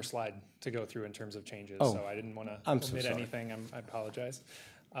one more slide to go through in terms of changes, so I didn't want to omit anything. I apologize.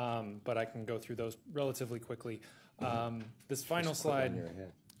 But I can go through those relatively quickly. This final slide,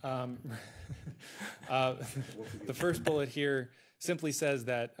 the first bullet here simply says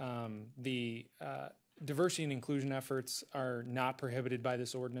that the diversity and inclusion efforts are not prohibited by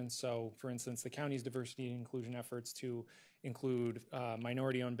this ordinance. So, for instance, the county's diversity and inclusion efforts to include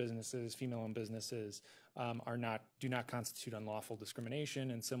minority-owned businesses, female-owned businesses, do not constitute unlawful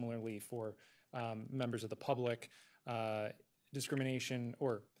discrimination, and similarly for members of the public, discrimination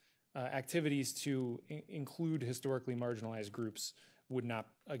or activities to include historically marginalized groups would not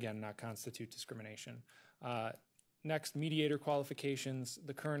constitute discrimination. Next, mediator qualifications.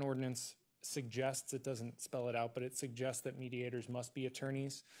 The current ordinance suggests, it doesn't spell it out, but it suggests that mediators must be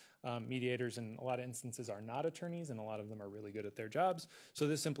attorneys. Mediators in a lot of instances are not attorneys, and a lot of them are really good at their jobs. So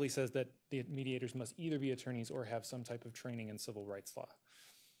this simply says that the mediators must either be attorneys or have some type of training in civil rights law.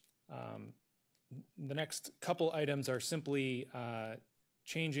 The next couple items are simply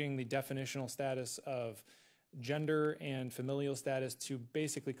changing the definitional status of gender and familial status to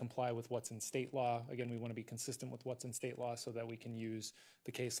basically comply with what's in state law. Again, we want to be consistent with what's in state law so that we can use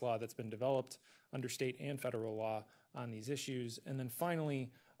the case law that's been developed under state and federal law on these issues. And then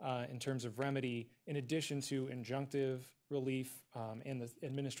finally, in terms of remedy, in addition to injunctive relief and the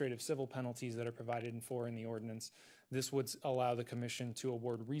administrative civil penalties that are provided in the ordinance, this would allow the commission to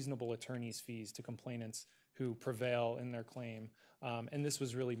award reasonable attorney's fees to complainants who prevail in their claim. And this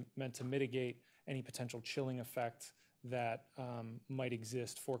was really meant to mitigate any potential chilling effect that might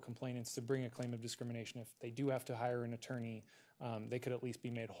exist for complainants to bring a claim of discrimination. If they do have to hire an attorney, they could at least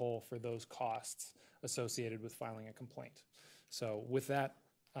be made whole for those costs associated with filing a complaint. So with that,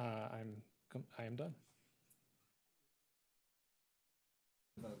 I am done.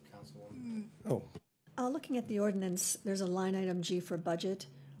 Looking at the ordinance, there's a line item G for budget.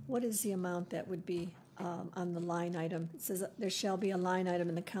 What is the amount that would be on the line item? It says there shall be a line item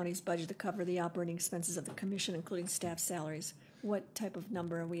in the county's budget to cover the operating expenses of the commission, including staff salaries. What type of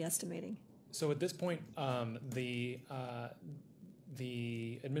number are we estimating? So at this point, the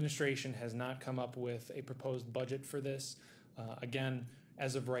administration has not come up with a proposed budget for this. Again,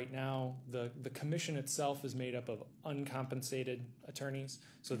 as of right now, the commission itself is made up of uncompensated attorneys,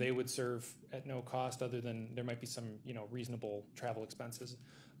 so they would serve at no cost other than there might be some reasonable travel expenses.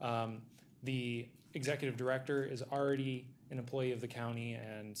 The executive director is already an employee of the county,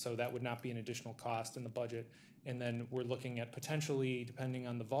 and so that would not be an additional cost in the budget. And then we're looking at potentially, depending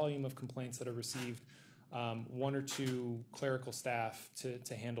on the volume of complaints that are received, 1 or 2 clerical staff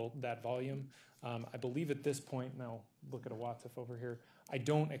to handle that volume. I believe at this point, now look at Awatif over here, I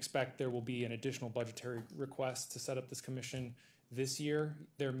don't expect there will be an additional budgetary request to set up this commission this year.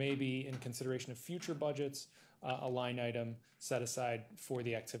 There may be, in consideration of future budgets, a line item set aside for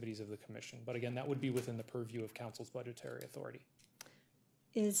the activities of the commission. But again, that would be within the purview of council's budgetary authority.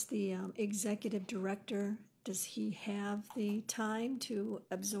 Is the executive director, does he have the time to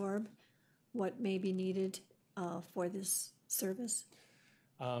absorb what may be needed for this service?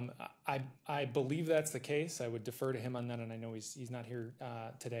 I believe that's the case. I would defer to him on that, and I know he's not here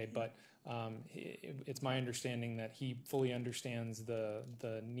today, but it's my understanding that he fully understands the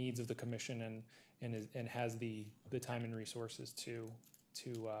needs of the commission and has the time and resources to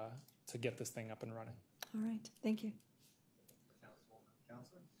get this thing up and running. All right, thank you.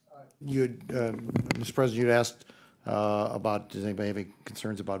 Mr. President, you'd asked about, does anybody have any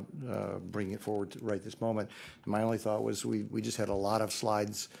concerns about bringing it forward right this moment? And my only thought was we just had a lot of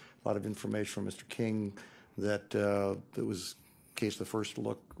slides, a lot of information from Mr. King that was in case the first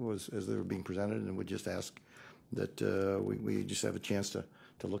look was as they were being presented, and would just ask that we just have a chance to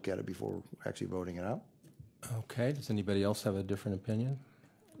look at it before actually voting it out. Okay. Does anybody else have a different opinion?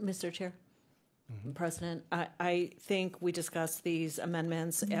 Mr. Chair. President. I think we discussed these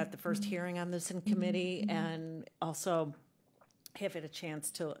amendments at the first hearing on this in committee, and also have had a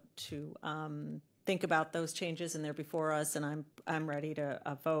chance to think about those changes, and they're before us. And I'm ready to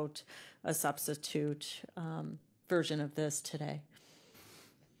vote a substitute version of this today.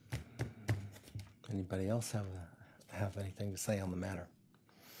 Anybody else have anything to say on the matter?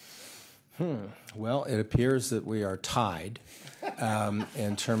 Well, it appears that we are tied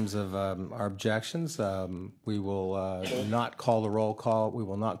in terms of our objections. We will not call the roll call. We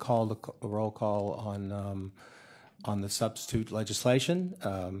will not call the roll call on the substitute legislation,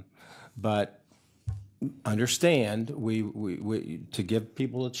 but understand we to give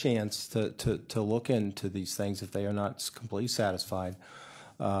people a chance to look into these things if they are not completely satisfied.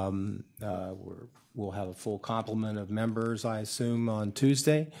 We'll have a full complement of members, I assume, on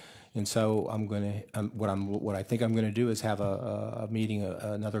Tuesday. And so I'm going to what I think I'm going to do is have a meeting,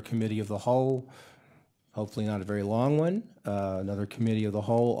 another committee of the whole, hopefully not a very long one, another committee of the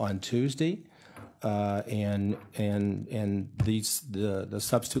whole on Tuesday, and the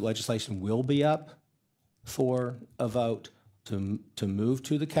substitute legislation will be up for a vote to move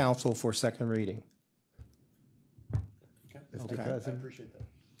to the council for second reading. Mr. Okay. President. I appreciate that.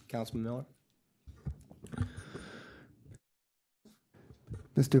 Councilman Miller.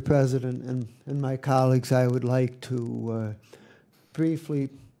 Mr. President and my colleagues, I would like to briefly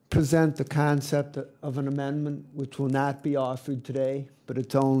present the concept of an amendment which will not be offered today, but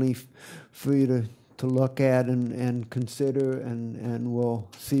it's only for you to look at and consider, and we'll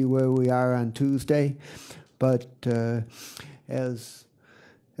see where we are on Tuesday. But as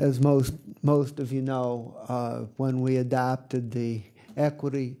most of you know, when we adopted the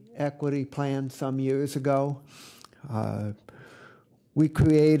equity plan some years ago, we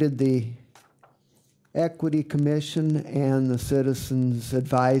created the Equity Commission and the Citizens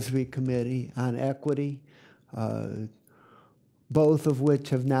Advisory Committee on Equity, both of which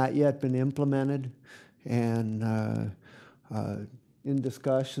have not yet been implemented. And in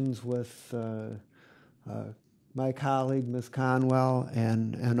discussions with my colleague, Ms. Conwell,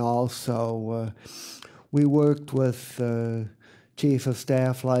 and also we worked with Chief of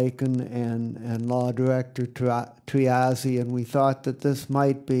Staff Lyken and Law Director Triazzi, and we thought that this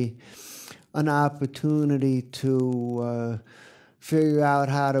might be an opportunity to figure out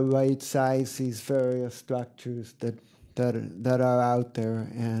how to right-size these various structures that are out there,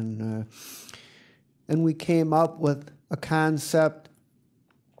 and we came up with a concept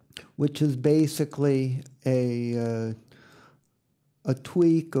which is basically a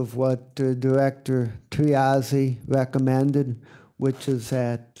tweak of what Director Triazzi recommended, which is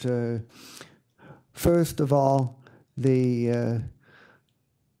that, first of all, the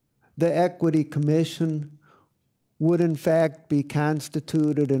Equity Commission would in fact be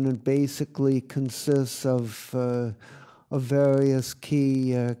constituted, and it basically consists of various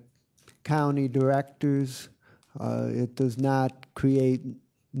key county directors. It does not create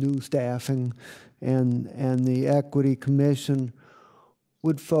new staffing, and the Equity Commission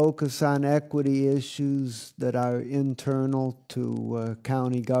would focus on equity issues that are internal to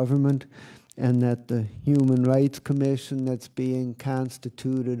county government, and that the Human Rights Commission that's being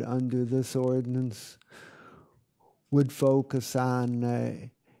constituted under this ordinance would focus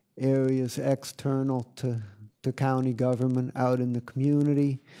on areas external to county government out in the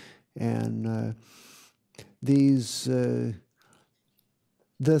community. And this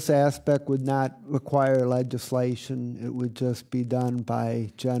aspect would not require legislation. It would just be done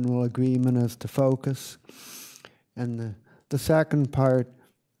by general agreement as to focus. And the second part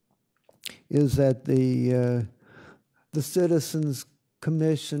is that the Citizens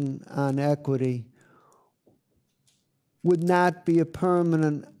Commission on Equity would not be a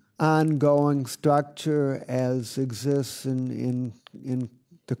permanent, ongoing structure as exists in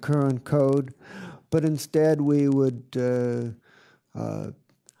the current code, but instead we would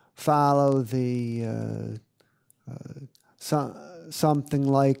follow the something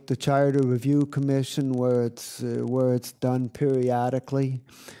like the Charter Review Commission, where it's done periodically.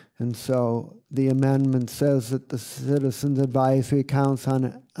 And so the amendment says that the Citizens Advisory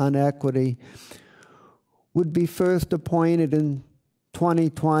Council on Equity would be first appointed in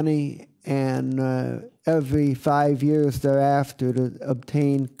 2020 and every 5 years thereafter to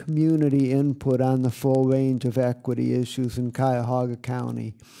obtain community input on the full range of equity issues in Cuyahoga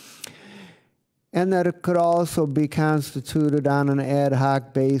County. And that it could also be constituted on an ad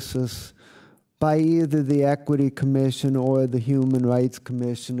hoc basis by either the Equity Commission or the Human Rights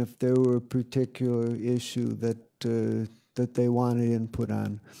Commission if there were a particular issue that they wanted input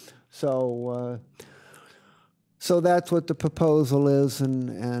on. So that's what the proposal is,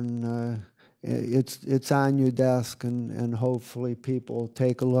 and it's on your desk, and hopefully people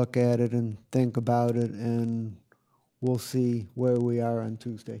take a look at it and think about it, and we'll see where we are on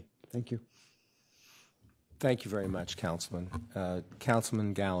Tuesday. Thank you. Thank you very much, Councilman.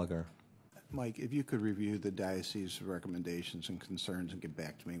 Councilman Gallagher. Mike, if you could review the diocese's recommendations and concerns and get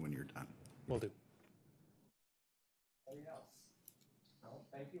back to me when you're done. Will do. Anybody else? No,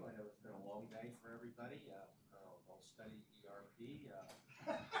 thank you. I know it's been a long day for everybody. I'll study ERP.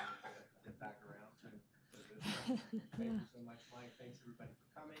 Get back around to this. Thank you so much, Mike. Thanks everybody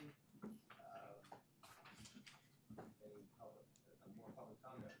for coming. More public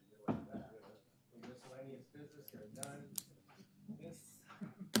comment. Miscellaneous business here done. This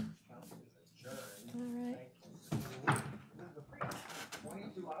council is adjourned. All right. Thank you.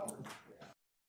 22 hours.